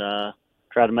 and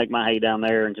try to make my hay down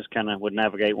there and just kind of would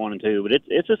navigate 1 and 2. But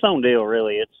it's its own deal,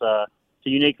 really. It's a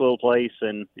unique little place,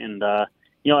 and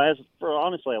as for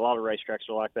honestly, a lot of racetracks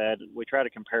are like that. We try to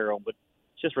compare them, but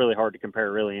it's just really hard to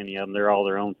compare really any of them. They're all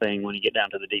their own thing when you get down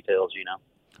to the details,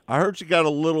 I heard you got a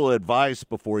little advice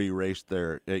before you raced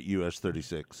there at US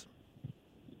 36.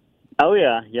 Oh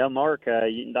yeah, Mark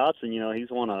Dotson. He's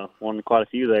won quite a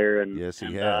few there, and yes,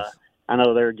 he has. I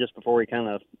know there just before he kind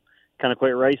of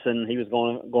quit racing, he was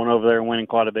going over there and winning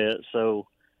quite a bit. So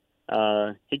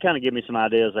he kind of gave me some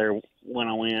ideas there when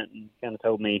I went, and kind of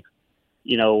told me,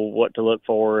 what to look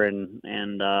for, and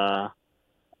then kind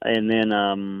of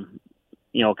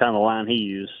the line he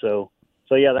used. So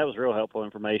yeah, that was real helpful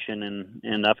information,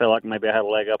 and I felt like maybe I had a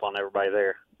leg up on everybody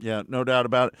there. Yeah, no doubt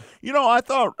about it. I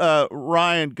thought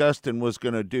Ryan Gustin was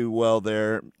going to do well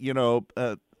there.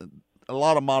 A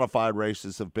lot of modified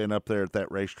races have been up there at that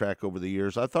racetrack over the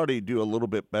years. I thought he'd do a little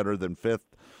bit better than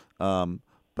 5th,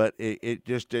 but he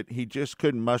just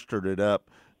couldn't muster it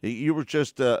up. You were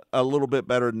just a little bit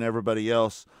better than everybody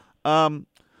else. What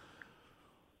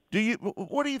do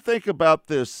you think about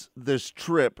this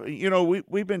trip?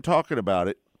 We've been talking about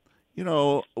it.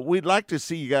 We'd like to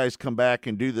see you guys come back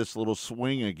and do this little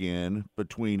swing again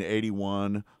between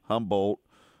 81, Humboldt,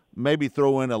 maybe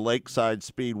throw in a Lakeside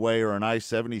Speedway or an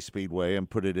I-70 Speedway and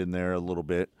put it in there a little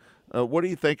bit. What do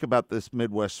you think about this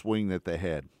Midwest swing that they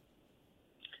had?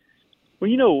 Well,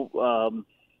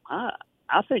 I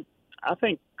think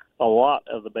a lot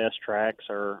of the best tracks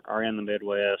are in the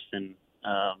Midwest, and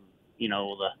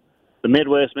the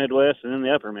Midwest, and then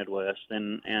the Upper Midwest,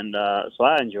 and so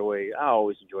I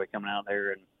always enjoy coming out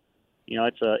there, and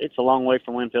it's a long way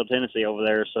from Winfield, Tennessee over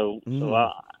there, so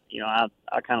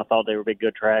I kind of thought they were big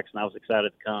good tracks, and I was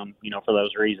excited to come, for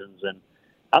those reasons, and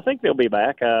I think they'll be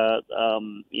back.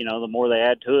 The more they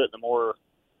add to it, the more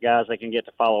guys they can get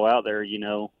to follow out there.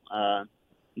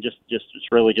 Just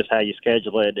it's really just how you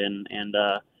schedule it, and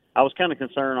I was kind of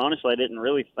concerned, honestly. I didn't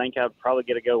really think I'd probably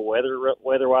get a go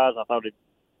weather-wise. I thought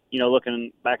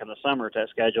looking back in the summer at that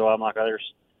schedule, I'm like,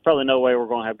 there's probably no way we're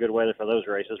going to have good weather for those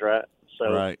races, right?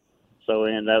 So, right. So,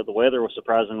 and the weather was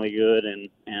surprisingly good, and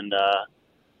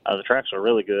the tracks are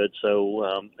really good. So,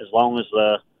 as long as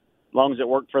it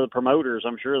worked for the promoters,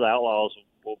 I'm sure the Outlaws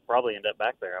will probably end up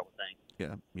back there, I would think.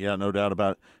 Yeah, no doubt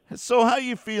about it. So, how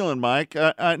you feeling, Mike?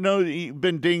 I know you've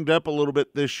been dinged up a little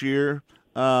bit this year.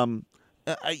 You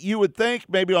would think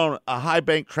maybe on a high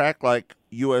bank track like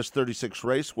US 36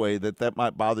 Raceway that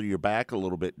might bother your back a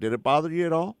little bit. Did it bother you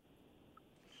at all?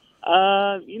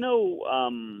 What?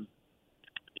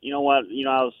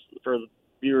 I was, for the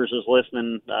viewers just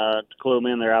listening, to clue them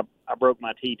in there, I broke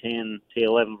my T10,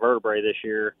 T11 vertebrae this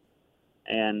year,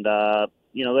 and the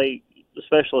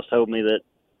specialist told me that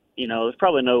there's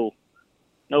probably no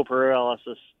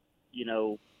paralysis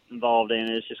involved in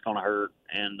it. It's just going to hurt,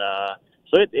 and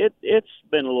so it's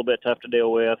been a little bit tough to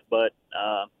deal with, but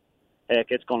heck,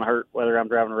 it's going to hurt whether I'm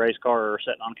driving a race car or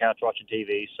sitting on the couch watching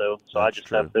TV. So I just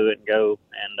have to do it and go.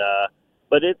 And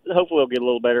but hopefully it'll get a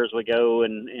little better as we go.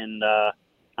 And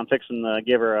I'm fixing to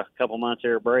give her a couple months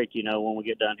here break, when we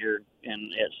get done here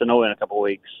at Sonoy in a couple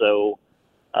weeks. So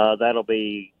that'll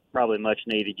be probably much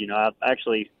needed. I've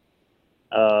actually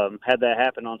had that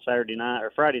happen on Saturday night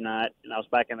or Friday night, and I was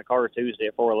back in the car Tuesday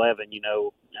at 4:11.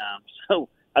 So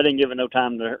I didn't give it no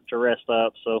time to rest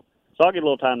up. So I'll get a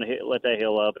little time to let that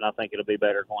heal up, and I think it'll be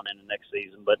better going into next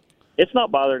season. But it's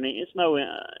not bothering me. It's no,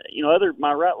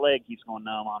 my right leg keeps going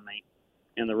numb on me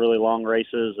in the really long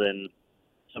races, and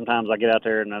sometimes I get out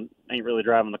there and I ain't really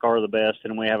driving the car the best,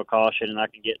 and we have a caution, and I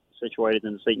can get situated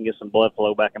in the seat and get some blood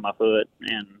flow back in my foot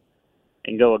and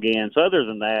go again. So other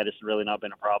than that, it's really not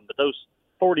been a problem. But those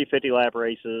 40, 50 lap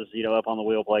races, up on the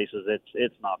wheel places,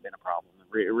 it's not been a problem.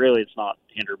 Really, it's not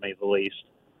hindered me the least.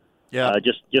 Yeah,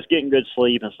 just getting good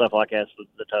sleep and stuff like that's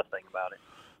the tough thing about it.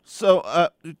 So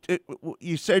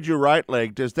you said your right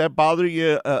leg. Does that bother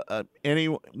you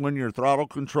when you're throttle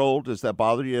controlled? Does that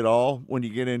bother you at all when you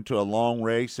get into a long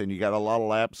race and you got a lot of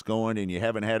laps going and you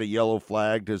haven't had a yellow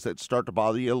flag? Does that start to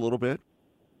bother you a little bit?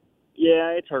 Yeah,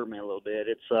 it's hurt me a little bit.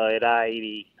 It's at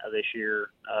I-80 this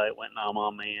year. It went numb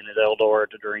on me, and at Eldora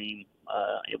at the Dream,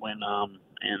 it went numb.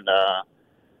 And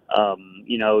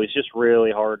it's just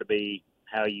really hard to be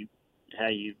how you.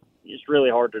 It's really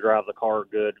hard to drive the car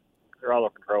good, throttle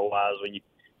control wise. When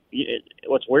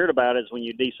what's weird about it is when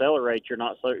you decelerate, you're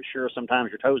not so sure sometimes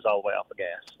your toe's all the way off the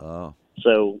gas. Oh.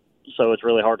 So it's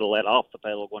really hard to let off the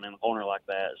pedal going in the corner like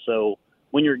that. So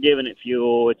when you're giving it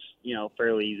fuel, it's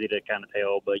fairly easy to kind of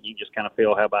tell, but you just kind of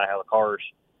feel how the car's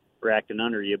reacting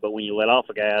under you. But when you let off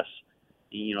the gas,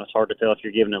 it's hard to tell if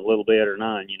you're giving it a little bit or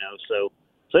none.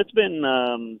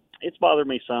 it's bothered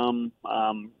me some.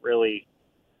 Really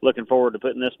looking forward to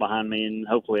putting this behind me, and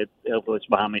hopefully it's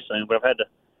behind me soon. But I've had to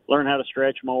learn how to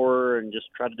stretch more and just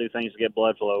try to do things to get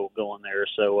blood flow going there.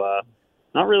 So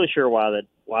not really sure why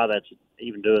that's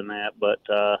even doing that, but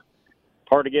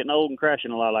part of getting old and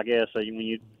crashing a lot, I guess. So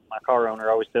my car owner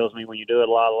always tells me when you do it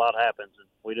a lot happens, and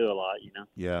we do a lot,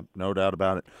 Yeah, no doubt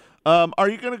about it. Are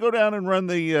you going to go down and run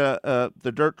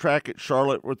the dirt track at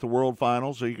Charlotte with the World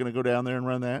Finals? Are you going to go down there and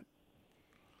run that?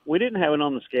 We didn't have it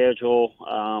on the schedule.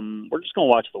 We're just going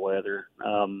to watch the weather.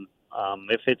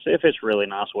 If it's really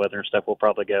nice weather and stuff, we'll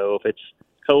probably go. If it's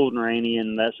cold and rainy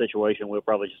in that situation, we'll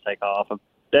probably just take off. I'm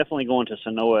definitely going to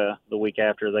Sonoa the week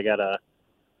after. They got a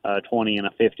 20 and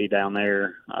a 50 down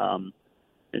there.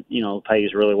 It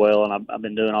pays really well, and I've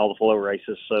been doing all the flow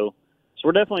races, so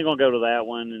we're definitely going to go to that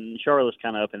one. And Charlotte's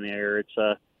kind of up in the air. It's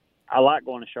I like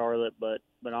going to Charlotte, but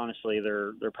honestly,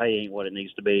 their pay ain't what it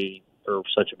needs to be for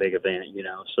such a big event,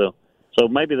 So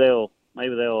maybe they'll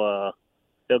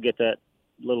get that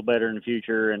a little better in the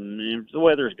future. And if the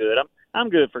weather's good, I'm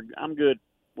good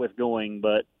with going.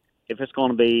 But if it's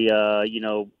going to be a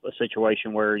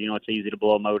situation where it's easy to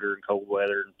blow a motor in cold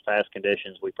weather and fast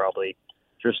conditions, we probably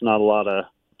just not a lot of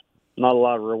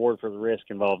reward for the risk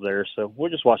involved there. So we'll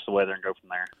just watch the weather and go from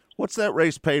there. What's that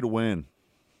race pay to win?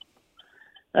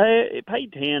 It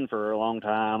paid 10 for a long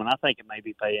time, and I think it may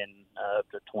be paying up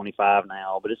to 25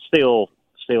 now. But it's still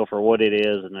for what it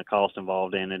is and the cost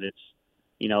involved in it. It's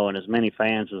and as many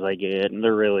fans as they get, and they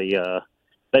really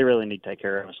need to take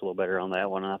care of us a little better on that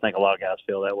one. And I think a lot of guys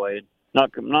feel that way.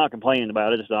 Not complaining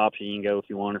about it. It's an option. You can go if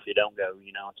you want, or if you don't go,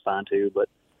 it's fine too. But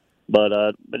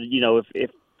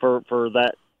if for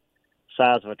that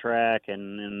size of a track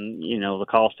and the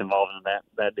cost involved in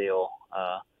that deal,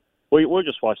 we'll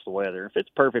just watch the weather. If it's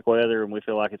perfect weather and we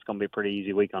feel like it's going to be a pretty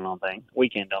easy weekend on things, we'll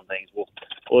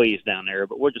ease down there.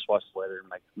 But we'll just watch the weather and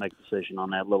make a decision on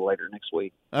that a little later next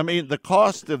week. I mean, the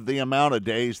cost of the amount of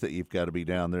days that you've got to be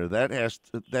down there,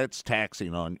 that's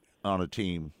taxing on a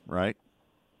team, right?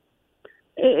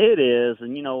 It is,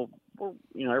 and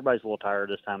everybody's a little tired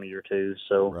this time of year too.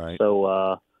 So right.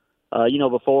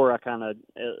 Before I kind of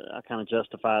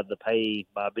justified the pay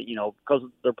by, because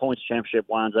their points championship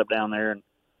winds up down there, and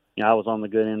I was on the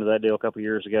good end of that deal a couple of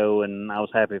years ago, and I was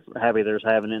happy there's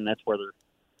having it, and that's where they're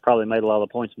probably made a lot of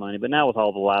the points money. But now with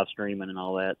all the live streaming and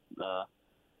all that,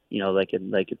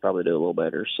 they could probably do a little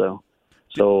better. So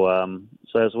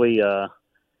as we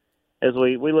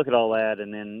look at all that,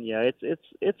 and then it's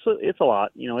a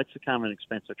lot. It's a kind of an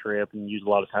expensive trip, and you use a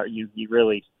lot of tires. You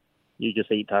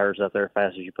just eat tires out there as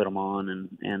fast as you put them on,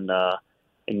 and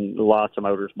lots of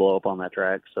motors blow up on that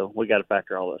track. So we got to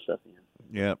factor all that stuff in.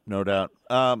 Yeah, no doubt.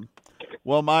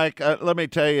 Well, Mike, let me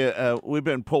tell you, we've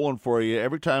been pulling for you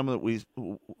every time that we're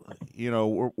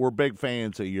big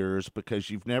fans of yours because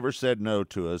you've never said no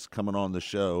to us coming on the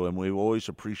show, and we always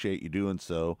appreciate you doing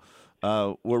so.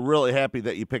 We're really happy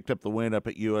that you picked up the win up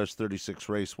at US 36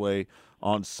 Raceway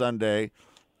on Sunday.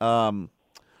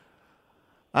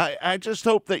 I just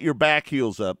hope that your back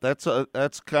heals up. That's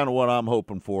kind of what I'm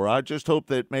hoping for. I just hope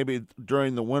that maybe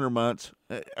during the winter months,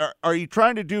 are you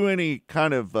trying to do any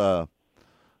kind of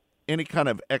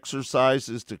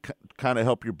exercises to kind of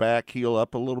help your back heal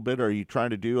up a little bit? Or are you trying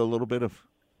to do a little bit of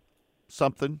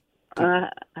something? I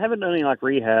haven't done any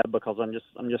rehab because I'm just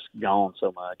gone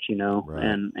so much, Right.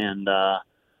 and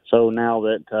so now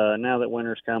that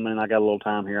winter's coming and I got a little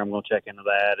time here, I'm going to check into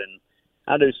that, and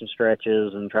I do some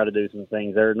stretches and try to do some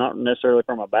things there, not necessarily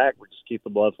for my back, but just keep the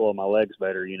blood flow in my legs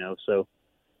better, So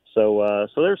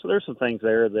there's some things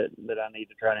there that I need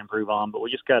to try to improve on, but we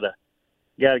just gotta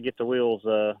get the wheels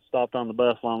stopped on the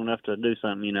bus long enough to do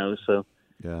something, So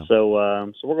yeah. So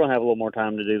we're gonna have a little more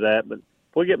time to do that, but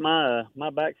if we get my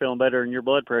back feeling better and your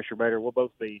blood pressure better, we'll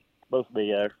both be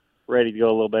ready to go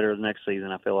a little better the next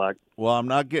season, I feel like. Well, I'm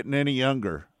not getting any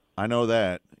younger. I know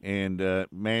that, and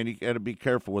man, you got to be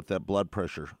careful with that blood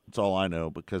pressure. That's all I know,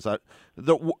 because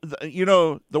the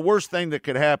worst thing that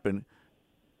could happen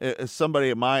is somebody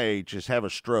at my age is have a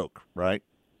stroke, right?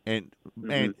 And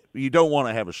man, you don't want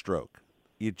to have a stroke.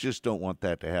 You just don't want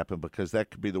that to happen, because that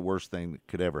could be the worst thing that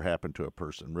could ever happen to a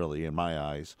person, really, in my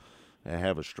eyes.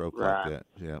 Have a stroke right. like that,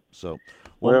 yeah. So,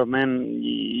 well, man,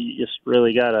 you just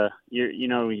really gotta,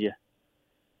 you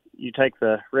take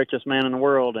the richest man in the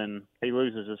world and he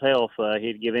loses his health,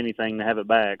 he'd give anything to have it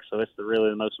back. So it's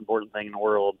really the most important thing in the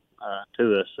world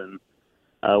to us, and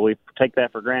we take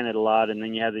that for granted a lot. And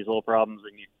then you have these little problems,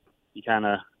 and you kind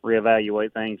of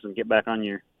reevaluate things and get back on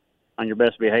your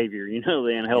best behavior,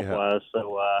 then health wise.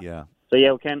 Yeah. So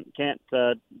yeah, we can't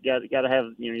got to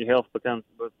have your health become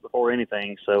before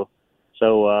anything. So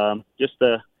just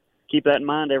keep that in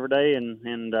mind every day and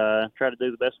try to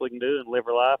do the best we can do and live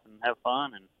our life and have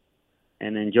fun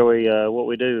and enjoy what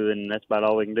we do. And that's about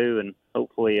all we can do. And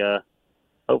hopefully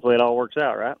it all works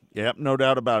out, right? Yep, no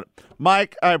doubt about it.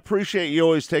 Mike, I appreciate you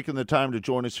always taking the time to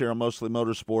join us here on Mostly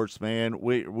Motorsports, man.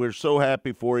 We're so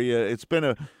happy for you. It's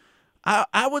been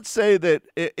I would say that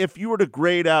if you were to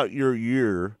grade out your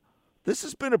year, this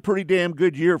has been a pretty damn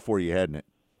good year for you, hasn't it?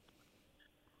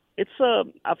 It's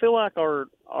I feel like our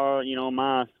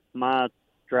my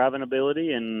driving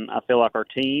ability, and I feel like our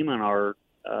team and our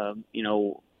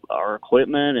our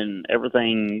equipment and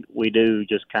everything we do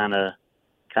just kind of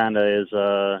is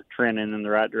trending in the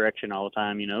right direction all the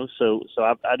time, So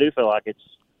I do feel like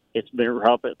it's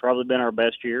probably been our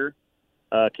best year,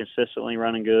 consistently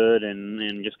running good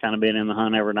and just kind of being in the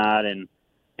hunt every night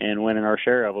and winning our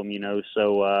share of them,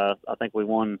 So I think we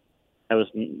won. That was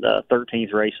the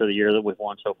 13th race of the year that we've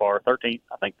won so far.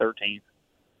 13th.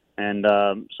 And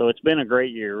so it's been a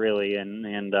great year, really. And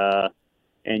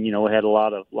we had a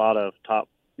lot of top,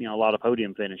 a lot of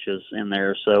podium finishes in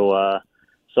there.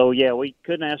 So yeah, we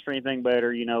couldn't ask for anything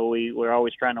better. We're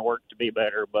always trying to work to be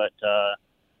better, but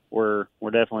we're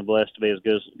definitely blessed to be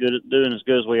doing as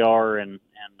good as we are, and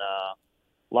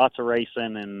lots of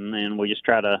racing, and we just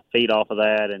try to feed off of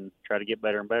that and try to get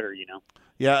better and better.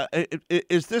 Yeah,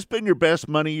 has this been your best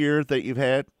money year that you've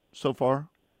had so far?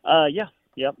 Yeah,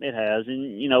 yep, it has,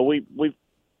 and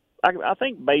I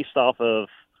think based off of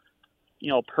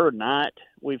per night,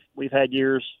 we've had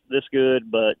years this good,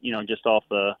 but just off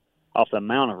the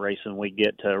amount of racing we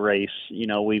get to race,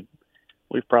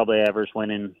 we've probably averaged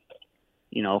winning,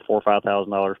 $4,000 or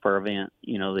 $5,000 per event,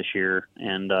 this year.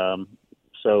 And,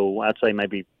 so I'd say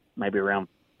maybe around,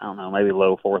 I don't know, maybe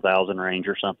low 4,000 range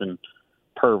or something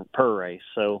per race.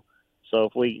 So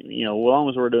if we, as long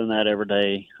as we're doing that every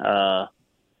day,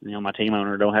 my team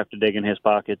owner don't have to dig in his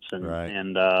pockets and, right.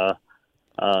 and,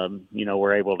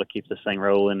 we're able to keep this thing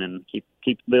rolling and keep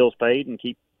the bills paid and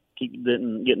keep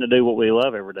getting to do what we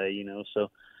love every day, So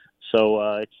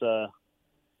it's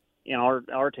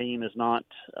our team is not.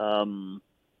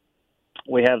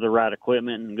 We have the right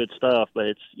equipment and good stuff, but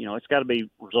it's got to be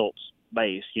results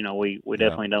based. We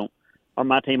definitely don't. Or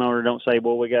my team owner don't say,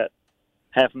 well, we got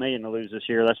 $500,000 to lose this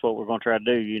year. That's what we're going to try to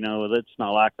do. It's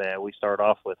not like that. We start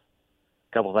off with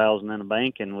a couple thousand in the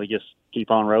bank, and we just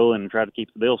keep on rolling and try to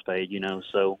keep the bills paid.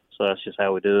 So that's just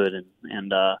how we do it,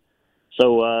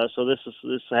 So this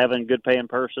is having good paying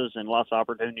purses and lots of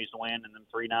opportunities to win, and then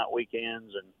 3-night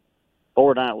weekends and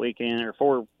 4-night weekend or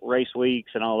 4 race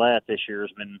weeks and all that this year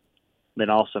has been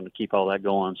awesome to keep all that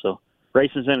going. So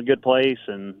racing's in a good place,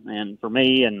 and for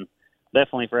me, and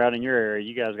definitely for out in your area,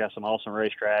 you guys got some awesome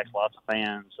racetracks, lots of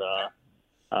fans.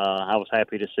 I was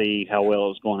happy to see how well it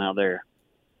was going out there.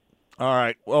 All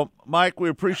right. Well, Mike, we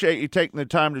appreciate you taking the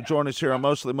time to join us here on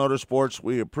Mostly Motorsports.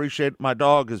 We appreciate my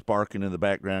dog is barking in the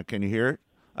background. Can you hear it?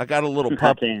 I got a little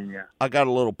puppy. Yeah. I got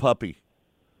a little puppy.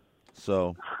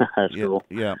 So that's cool.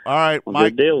 Yeah. All right, well,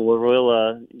 Mike. Good deal.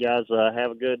 We'll guys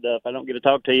have a good. If I don't get to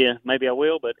talk to you, maybe I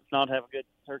will. But if not, have a good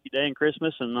Turkey Day and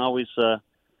Christmas. And always,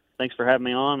 thanks for having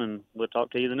me on. And we'll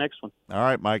talk to you the next one. All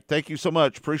right, Mike. Thank you so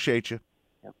much. Appreciate you.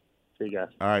 Yep. See you guys.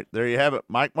 All right, there you have it.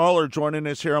 Mike Marlar joining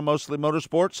us here on Mostly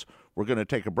Motorsports. We're going to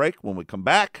take a break. When we come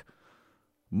back,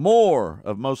 more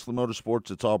of Mostly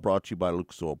Motorsports. It's all brought to you by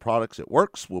Lucas Oil Products. It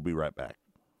works. We'll be right back.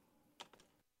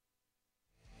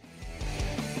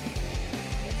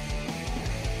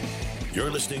 You're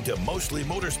listening to Mostly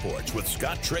Motorsports with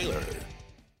Scott Traylor.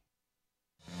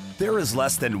 There is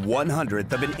less than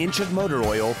 1/100th of an inch of motor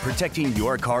oil protecting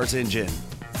your car's engine.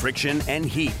 Friction and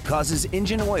heat causes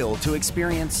engine oil to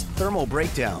experience thermal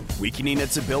breakdown, weakening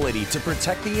its ability to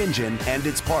protect the engine and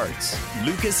its parts.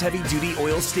 Lucas Heavy Duty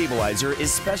Oil Stabilizer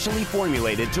is specially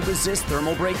formulated to resist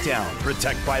thermal breakdown,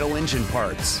 protect vital engine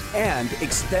parts, and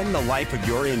extend the life of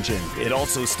your engine. It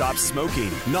also stops smoking,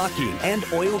 knocking, and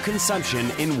oil consumption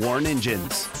in worn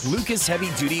engines. Lucas Heavy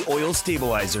Duty Oil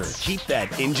Stabilizer. Keep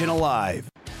that engine alive.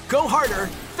 Go harder,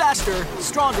 faster,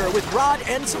 stronger with Rod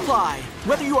End Supply.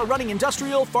 Whether you are running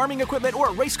industrial, farming equipment, or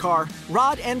a race car,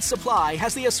 Rod End Supply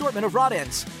has the assortment of rod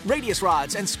ends, radius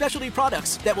rods, and specialty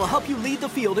products that will help you lead the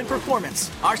field in performance.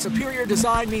 Our superior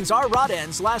design means our rod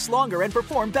ends last longer and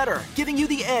perform better, giving you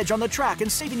the edge on the track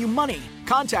and saving you money.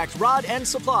 Contact Rod End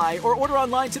Supply or order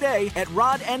online today at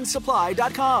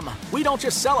rodendsupply.com. We don't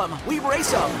just sell them, we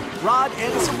race them.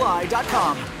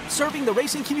 rodendsupply.com. Serving the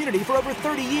racing community for over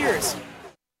 30 years.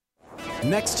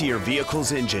 Next to your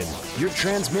vehicle's engine, your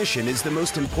transmission is the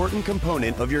most important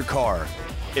component of your car.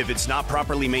 If it's not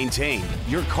properly maintained,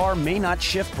 your car may not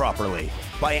shift properly.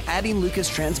 By adding Lucas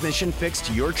Transmission Fix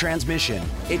to your transmission,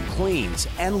 it cleans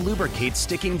and lubricates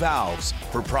sticking valves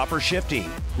for proper shifting,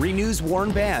 renews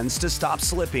worn bands to stop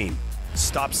slipping,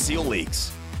 stops seal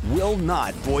leaks, will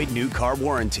not void new car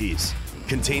warranties,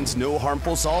 contains no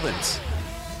harmful solvents.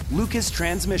 Lucas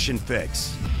Transmission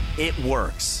Fix. It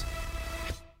works.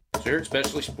 Here at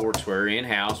Specialty Sportswear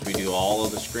in-house, we do all of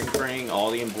the screen printing,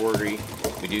 all the embroidery.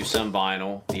 We do some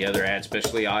vinyl. The other add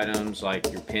specialty items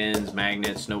like your pins,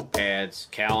 magnets,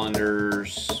 notepads,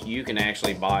 calendars. You can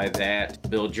actually buy that,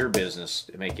 build your business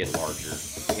to make it larger.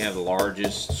 We have the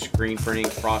largest screen printing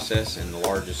process and the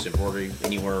largest embroidery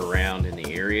anywhere around in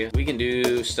the area. We can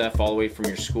do stuff all the way from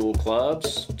your school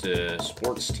clubs to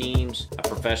sports teams, a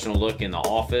professional look in the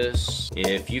office.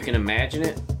 If you can imagine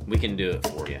it, we can do it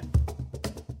for you.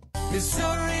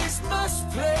 Missouri's must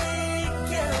play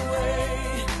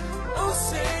getaway.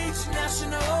 Osage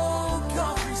National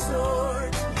Golf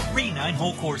Resort. 3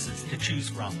 9-hole courses to choose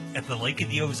from at the Lake of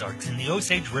the Ozarks in the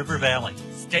Osage River Valley.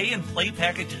 Stay and play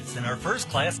packages in our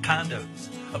first-class condos.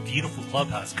 A beautiful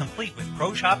clubhouse complete with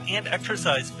pro shop and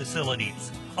exercise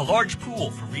facilities. A large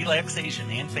pool for relaxation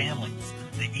and families.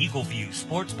 The Eagle View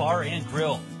Sports Bar and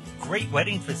Grill. Great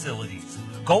wedding facilities.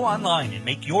 Go online and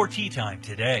make your tee time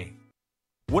today.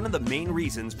 One of the main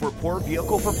reasons for poor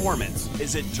vehicle performance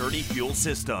is a dirty fuel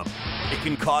system. It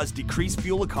can cause decreased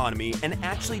fuel economy and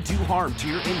actually do harm to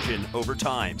your engine over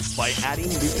time. By adding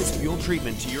Lucas fuel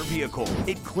treatment to your vehicle,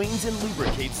 it cleans and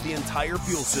lubricates the entire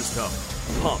fuel system.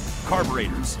 Pump,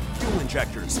 carburetors, fuel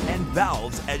injectors, and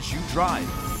valves as you drive.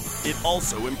 It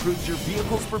also improves your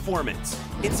vehicle's performance.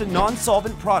 It's a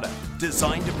non-solvent product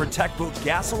designed to protect both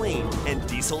gasoline and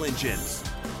diesel engines.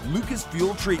 Lucas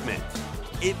Fuel Treatment.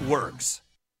 It works.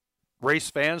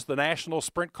 Race fans, the National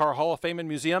Sprint Car Hall of Fame and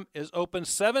Museum is open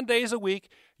 7 days a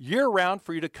week, year-round,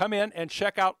 for you to come in and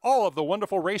check out all of the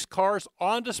wonderful race cars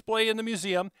on display in the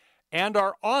museum. And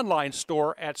our online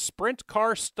store at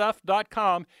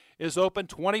sprintcarstuff.com is open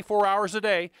 24 hours a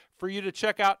day for you to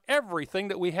check out everything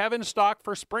that we have in stock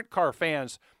for sprint car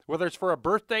fans. Whether it's for a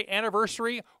birthday,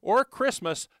 anniversary, or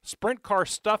Christmas,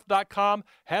 sprintcarstuff.com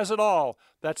has it all.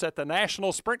 That's at the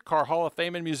National Sprint Car Hall of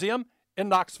Fame and Museum in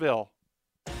Knoxville.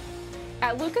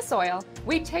 At Lucas Oil,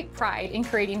 we take pride in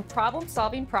creating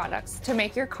problem-solving products to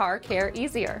make your car care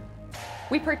easier.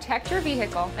 We protect your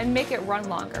vehicle and make it run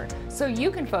longer so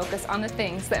you can focus on the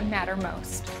things that matter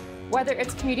most. Whether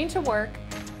it's commuting to work,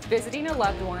 visiting a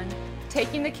loved one,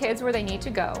 taking the kids where they need to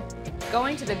go,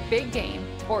 going to the big game,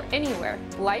 or anywhere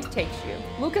life takes you,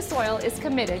 Lucas Oil is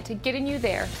committed to getting you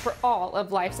there for all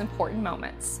of life's important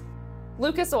moments.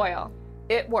 Lucas Oil,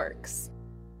 it works.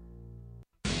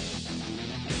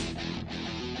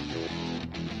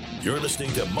 You're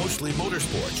listening to Mostly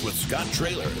Motorsports with Scott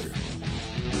Traylor.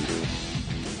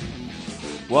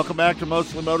 Welcome back to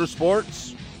Mostly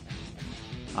Motorsports.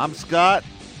 I'm Scott.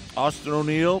 Austin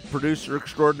O'Neill, producer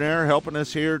extraordinaire, helping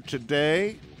us here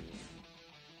today.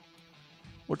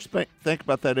 What you think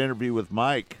about that interview with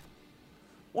Mike?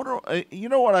 You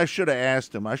know what I should have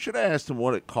asked him? I should have asked him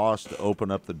what it costs to open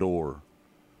up the door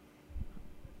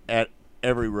at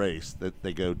every race that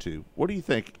they go to. What do you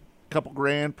think? A couple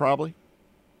grand probably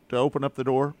to open up the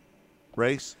door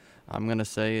race? I'm going to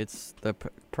say it's the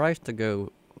price to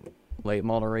go late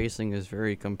model racing is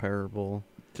very comparable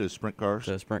to sprint cars.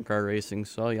 To sprint car racing.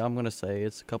 So yeah, I'm going to say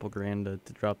it's a couple grand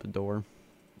to drop the door.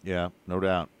 Yeah, no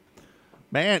doubt.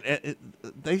 Man,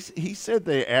 he said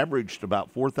they averaged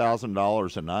about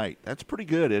 $4,000 a night. That's pretty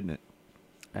good, isn't it?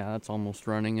 Yeah, that's almost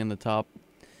running in the top.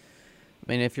 I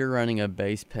mean, if you're running a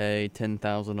base pay,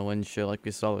 $10,000 a win show like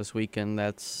we saw this weekend,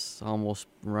 that's almost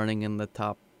running in the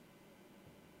top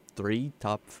 3,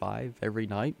 top 5 every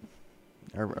night,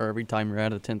 or every time you're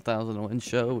at a $10,000 a win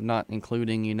show, not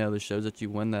including, the shows that you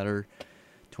win that are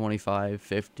 $25,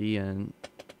 $50,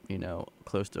 and,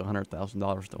 close to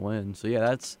 $100,000 to win. So, yeah,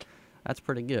 that's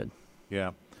pretty good.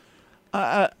 Yeah.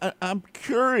 I'm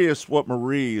curious what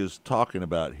Marie is talking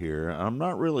about here. I'm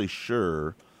not really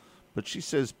sure, but she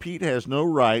says Pete has no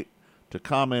right to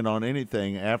comment on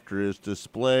anything after his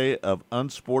display of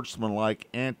unsportsmanlike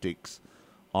antics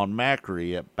on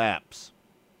Macri at BAPS.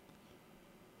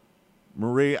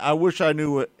 Marie, I wish I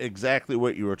knew exactly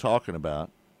what you were talking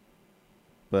about,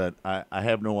 but I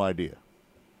have no idea.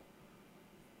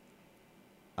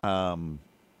 I'm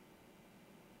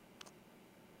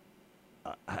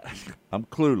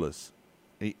clueless.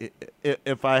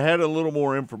 If I had a little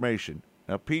more information.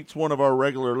 Now, Pete's one of our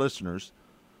regular listeners,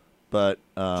 but...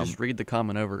 just read the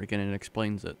comment over again and it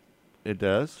explains it. It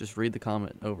does? Just read the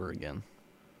comment over again.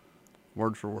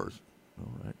 Word for word.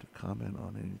 No right to comment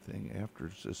on anything after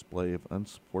his display of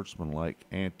unsportsmanlike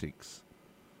antics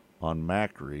on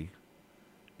Macri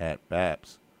at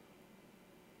BAPS.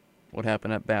 What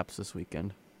happened at BAPS this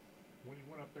weekend? When he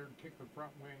went up there and kicked the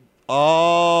front wing.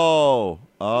 Oh.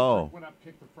 Went up,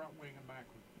 kicked the front wing and backward.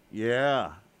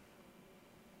 Yeah.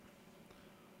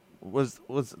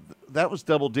 That was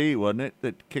Double D, wasn't it?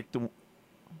 That kicked him.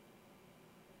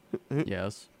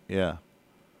 Yes. Yeah.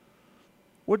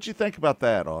 What'd you think about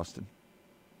that, Austin?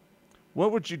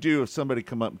 What would you do if somebody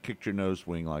come up and kicked your nose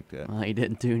wing like that? Well, he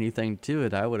didn't do anything to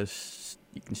it. I would have.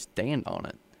 You can stand on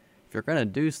it. If you're gonna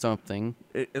do something,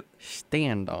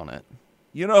 stand on it.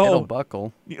 You know, it'll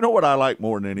buckle. You know what I like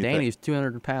more than anything? Danny's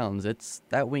 200 pounds. It's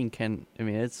that wing can. I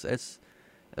mean,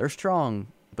 they're strong,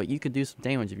 but you could do some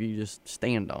damage if you just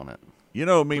stand on it. You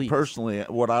know, me personally,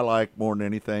 what I like more than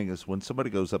anything is when somebody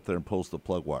goes up there and pulls the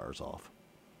plug wires off.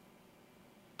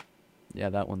 Yeah,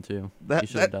 that one too. You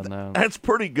should have done that. That's a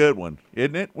pretty good one,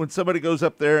 isn't it? When somebody goes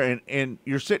up there and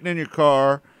you're sitting in your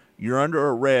car, you're under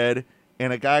a red,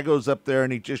 and a guy goes up there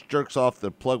and he just jerks off the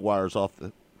plug wires off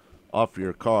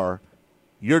your car,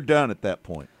 you're done at that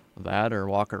point. That or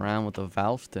walk around with a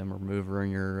valve stem remover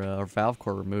in your or valve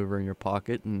core remover in your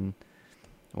pocket and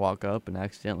walk up and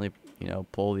accidentally,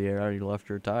 pull the air out of your left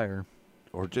rear tire.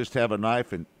 Or just have a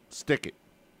knife and stick it.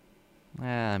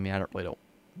 I mean, I really don't.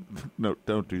 No,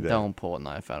 don't do that. Don't pull a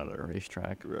knife out of the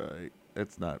racetrack. Right.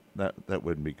 That's not that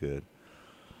wouldn't be good.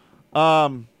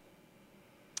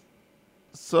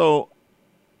 So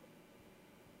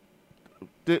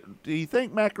do you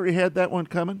think Macri had that one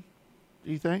coming?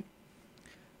 Do you think?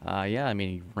 Yeah, I mean,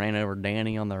 he ran over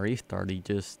Danny on the restart. He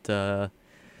just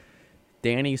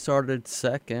Danny started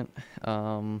second,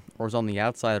 or was on the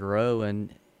outside row,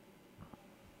 and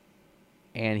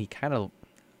he kind of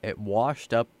it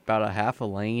washed up about a half a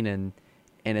lane, and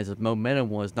his momentum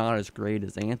was not as great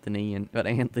as Anthony, but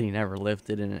Anthony never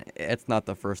lifted, and it's not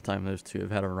the first time those two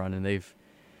have had a run, and they've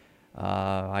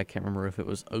I can't remember if it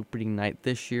was opening night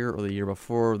this year or the year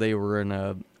before. They were in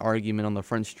a argument on the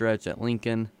front stretch at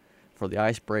Lincoln for the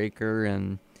icebreaker,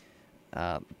 and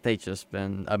they've just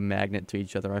been a magnet to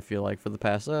each other, I feel like, for the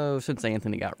past since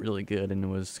Anthony got really good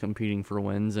and was competing for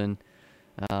wins. And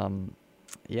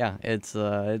yeah, it's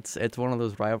one of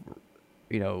those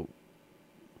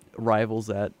rivals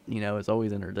that is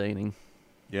always entertaining.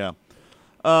 Yeah.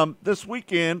 This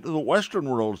weekend, the Western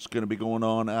World is going to be going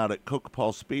on out at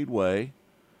Kokopall Speedway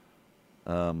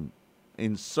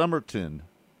in Somerton,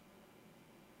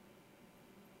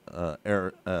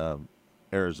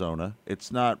 Arizona.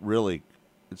 It's not really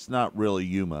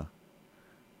Yuma.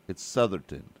 It's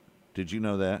Southerton. Did you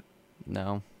know that?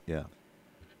 No. Yeah.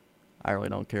 I really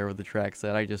don't care what the track's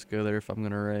at. I just go there if I'm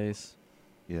going to race.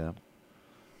 Yeah.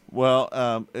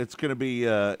 Well, it's going to be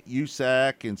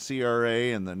USAC and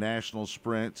CRA and the national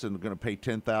sprints, and they're going to pay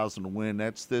 $10,000 to win.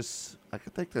 That's this. I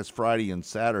think that's Friday and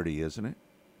Saturday, isn't it?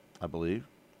 I believe.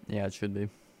 Yeah, it should be.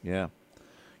 Yeah.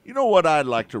 You know what I'd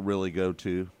like to really go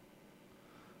to?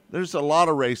 There's a lot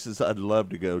of races I'd love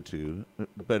to go to,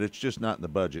 but it's just not in the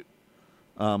budget.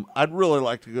 I'd really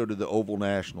like to go to the Oval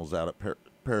Nationals out at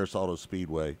Paris Auto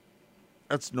Speedway.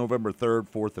 That's November 3rd,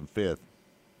 4th, and 5th.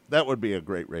 That would be a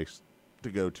great race to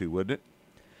go to, wouldn't it?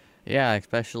 Yeah,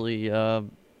 especially the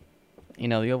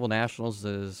Oval Nationals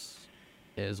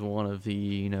is one of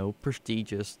the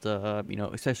prestigious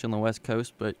especially on the West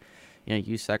Coast, but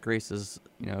USAC races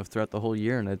throughout the whole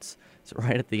year, and it's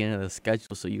right at the end of the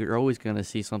schedule, so you're always going to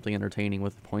see something entertaining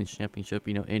with the points championship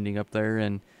ending up there.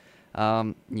 And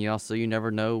you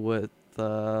never know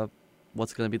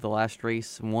what's going to be the last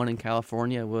race won in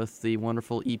California with the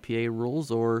wonderful EPA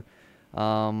rules, or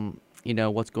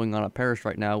what's going on at Paris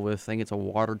right now with, I think it's a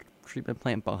water treatment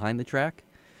plant behind the track,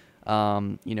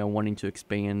 wanting to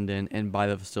expand and buy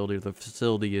the facility. The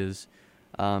facility is,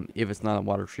 if it's not a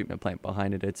water treatment plant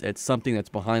behind it, it's something that's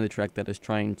behind the track that is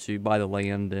trying to buy the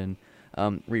land and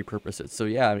repurpose it. So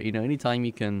yeah, anytime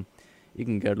you can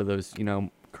go to those,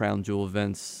 crown jewel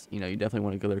events, you definitely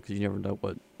want to go there because you never know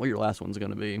what your last one's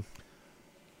going to be.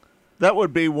 That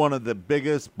would be one of the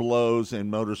biggest blows in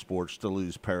motorsports to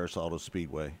lose Paris Auto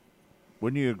Speedway.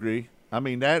 Wouldn't you agree? I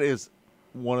mean, that is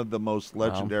one of the most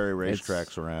legendary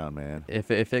racetracks around, man.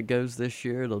 If it goes this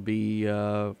year, it'll be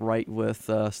right with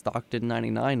Stockton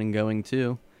 99 and going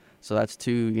too. So that's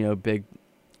two, big,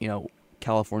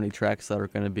 California tracks that are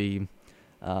going to be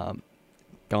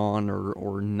gone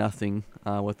or nothing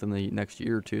within the next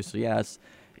year or two. So yeah,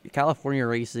 California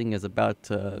racing is about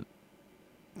to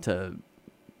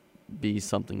be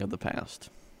something of the past.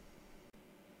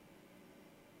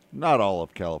 Not all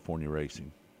of California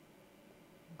racing.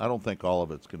 I don't think all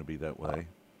of it's going to be that way.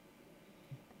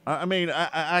 I mean,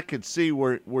 I could see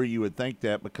where you would think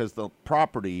that, because the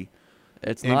property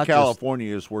It's in not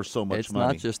California is worth so much it's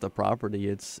money. not just the property.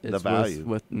 It's the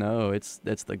value.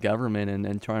 It's the government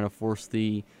and trying to force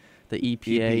the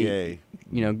EPA.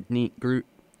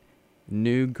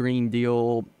 New Green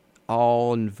Deal,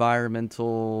 all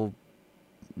environmental,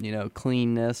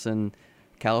 cleanness, and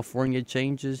California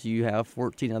changes. You have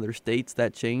 14 other states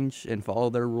that change and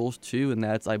follow their rules too, and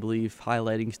that's, I believe,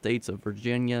 highlighting states of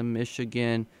Virginia,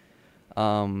 Michigan,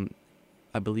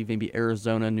 I believe maybe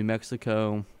Arizona, New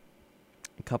Mexico,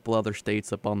 a couple other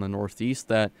states up on the Northeast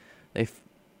that they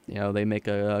make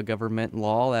a government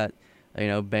law that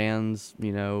bans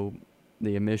the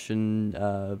emission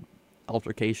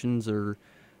altercations or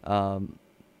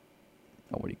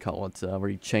what do you call it, where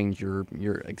you change your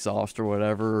exhaust or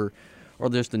whatever, or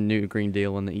just a new Green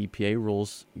Deal and the EPA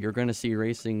rules. You're going to see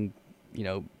racing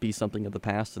be something of the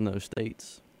past in those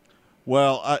states.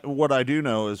 Well, what I do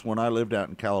know is when I lived out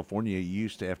in California, you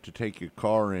used to have to take your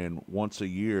car in once a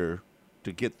year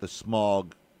to get the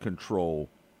smog control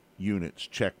units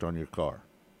checked on your car.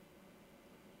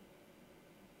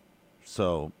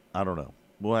 So, I don't know.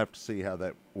 We'll have to see how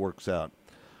that works out.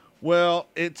 Well,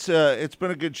 it's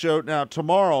been a good show. Now,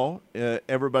 tomorrow,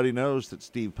 everybody knows that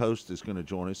Steve Post is going to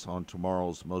join us on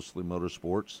tomorrow's Mostly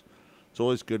Motorsports. It's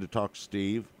always good to talk to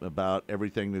Steve about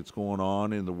everything that's going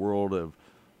on in the world of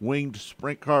winged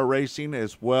sprint car racing,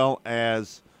 as well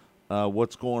as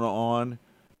what's going on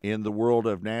in the world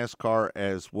of NASCAR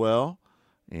as well.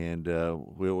 And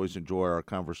we always enjoy our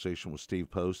conversation with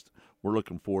Steve Post. We're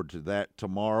looking forward to that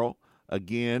tomorrow.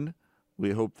 Again,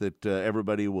 we hope that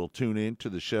everybody will tune in to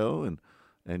the show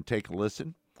and take a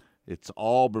listen. It's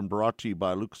all been brought to you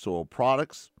by Lucas Oil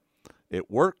Products.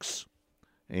 It works,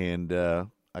 and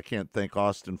I can't thank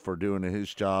Austin for doing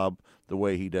his job the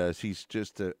way he does. He's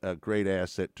just a great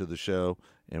asset to the show,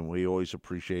 and we always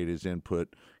appreciate his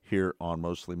input here on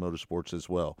Mostly Motorsports as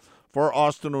well. For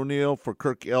Austin O'Neill, for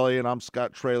Kirk Elliott, I'm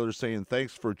Scott Traylor saying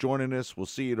thanks for joining us. We'll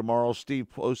see you tomorrow. Steve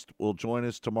Post will join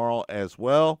us tomorrow as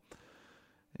well.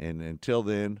 And until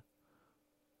then,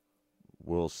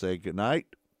 we'll say good night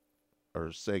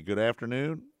or say good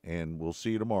afternoon, and we'll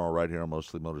see you tomorrow right here on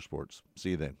Mostly Motorsports. See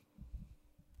you then.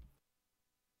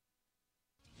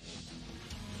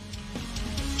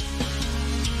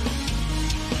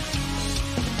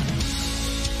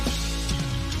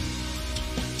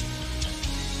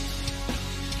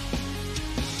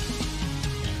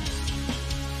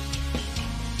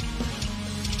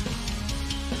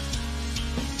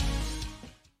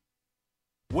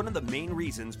 One of the main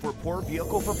reasons for poor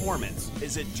vehicle performance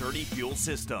is a dirty fuel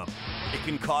system. It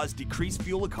can cause decreased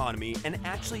fuel economy and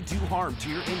actually do harm to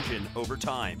your engine over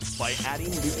time. By adding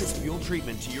Lucas fuel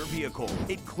treatment to your vehicle,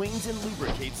 it cleans and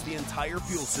lubricates the entire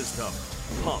fuel system,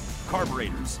 pump,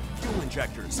 carburetors, fuel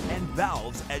injectors, and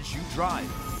valves as you drive.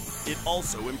 It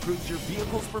also improves your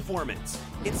vehicle's performance.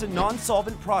 It's a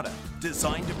non-solvent product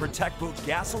designed to protect both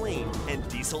gasoline and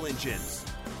diesel engines.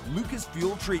 Lucas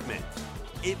fuel treatment.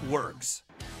 It works.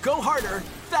 Go harder,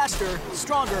 faster,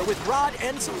 stronger with Rod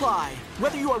End Supply.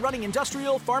 Whether you are running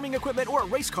industrial, farming equipment, or a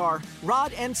race car,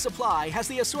 Rod End Supply has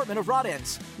the assortment of rod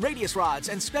ends, radius rods,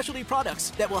 and specialty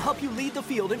products that will help you lead the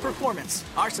field in performance.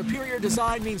 Our superior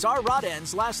design means our rod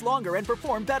ends last longer and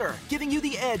perform better, giving you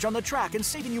the edge on the track and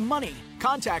saving you money.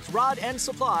 Contact Rod End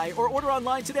Supply or order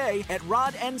online today at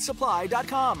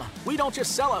rodendsupply.com. We don't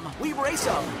just sell them, we race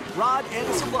them.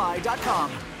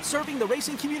 rodendsupply.com. Serving the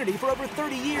racing community for over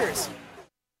 30 years.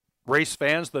 Race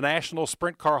fans, the National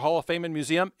Sprint Car Hall of Fame and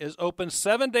Museum is open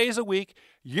 7 days a week,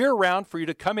 year-round, for you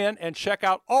to come in and check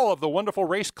out all of the wonderful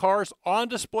race cars on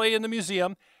display in the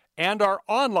museum. And our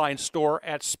online store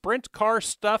at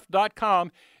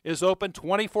sprintcarstuff.com is open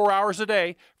 24 hours a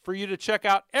day for you to check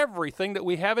out everything that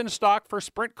we have in stock for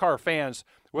sprint car fans.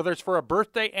 Whether it's for a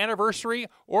birthday, anniversary,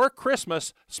 or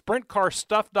Christmas,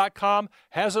 sprintcarstuff.com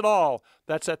has it all.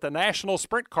 That's at the National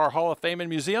Sprint Car Hall of Fame and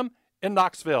Museum in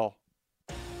Knoxville.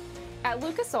 At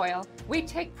Lucas Oil, we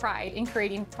take pride in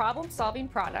creating problem-solving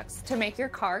products to make your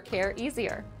car care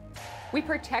easier. We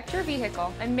protect your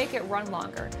vehicle and make it run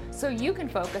longer so you can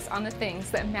focus on the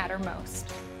things that matter most.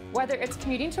 Whether it's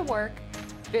commuting to work,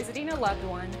 visiting a loved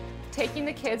one, taking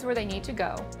the kids where they need to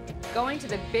go, going to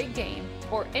the big game,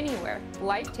 or anywhere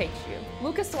life takes you,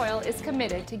 Lucas Oil is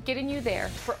committed to getting you there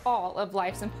for all of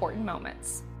life's important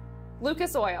moments.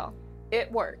 Lucas Oil,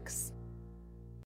 it works.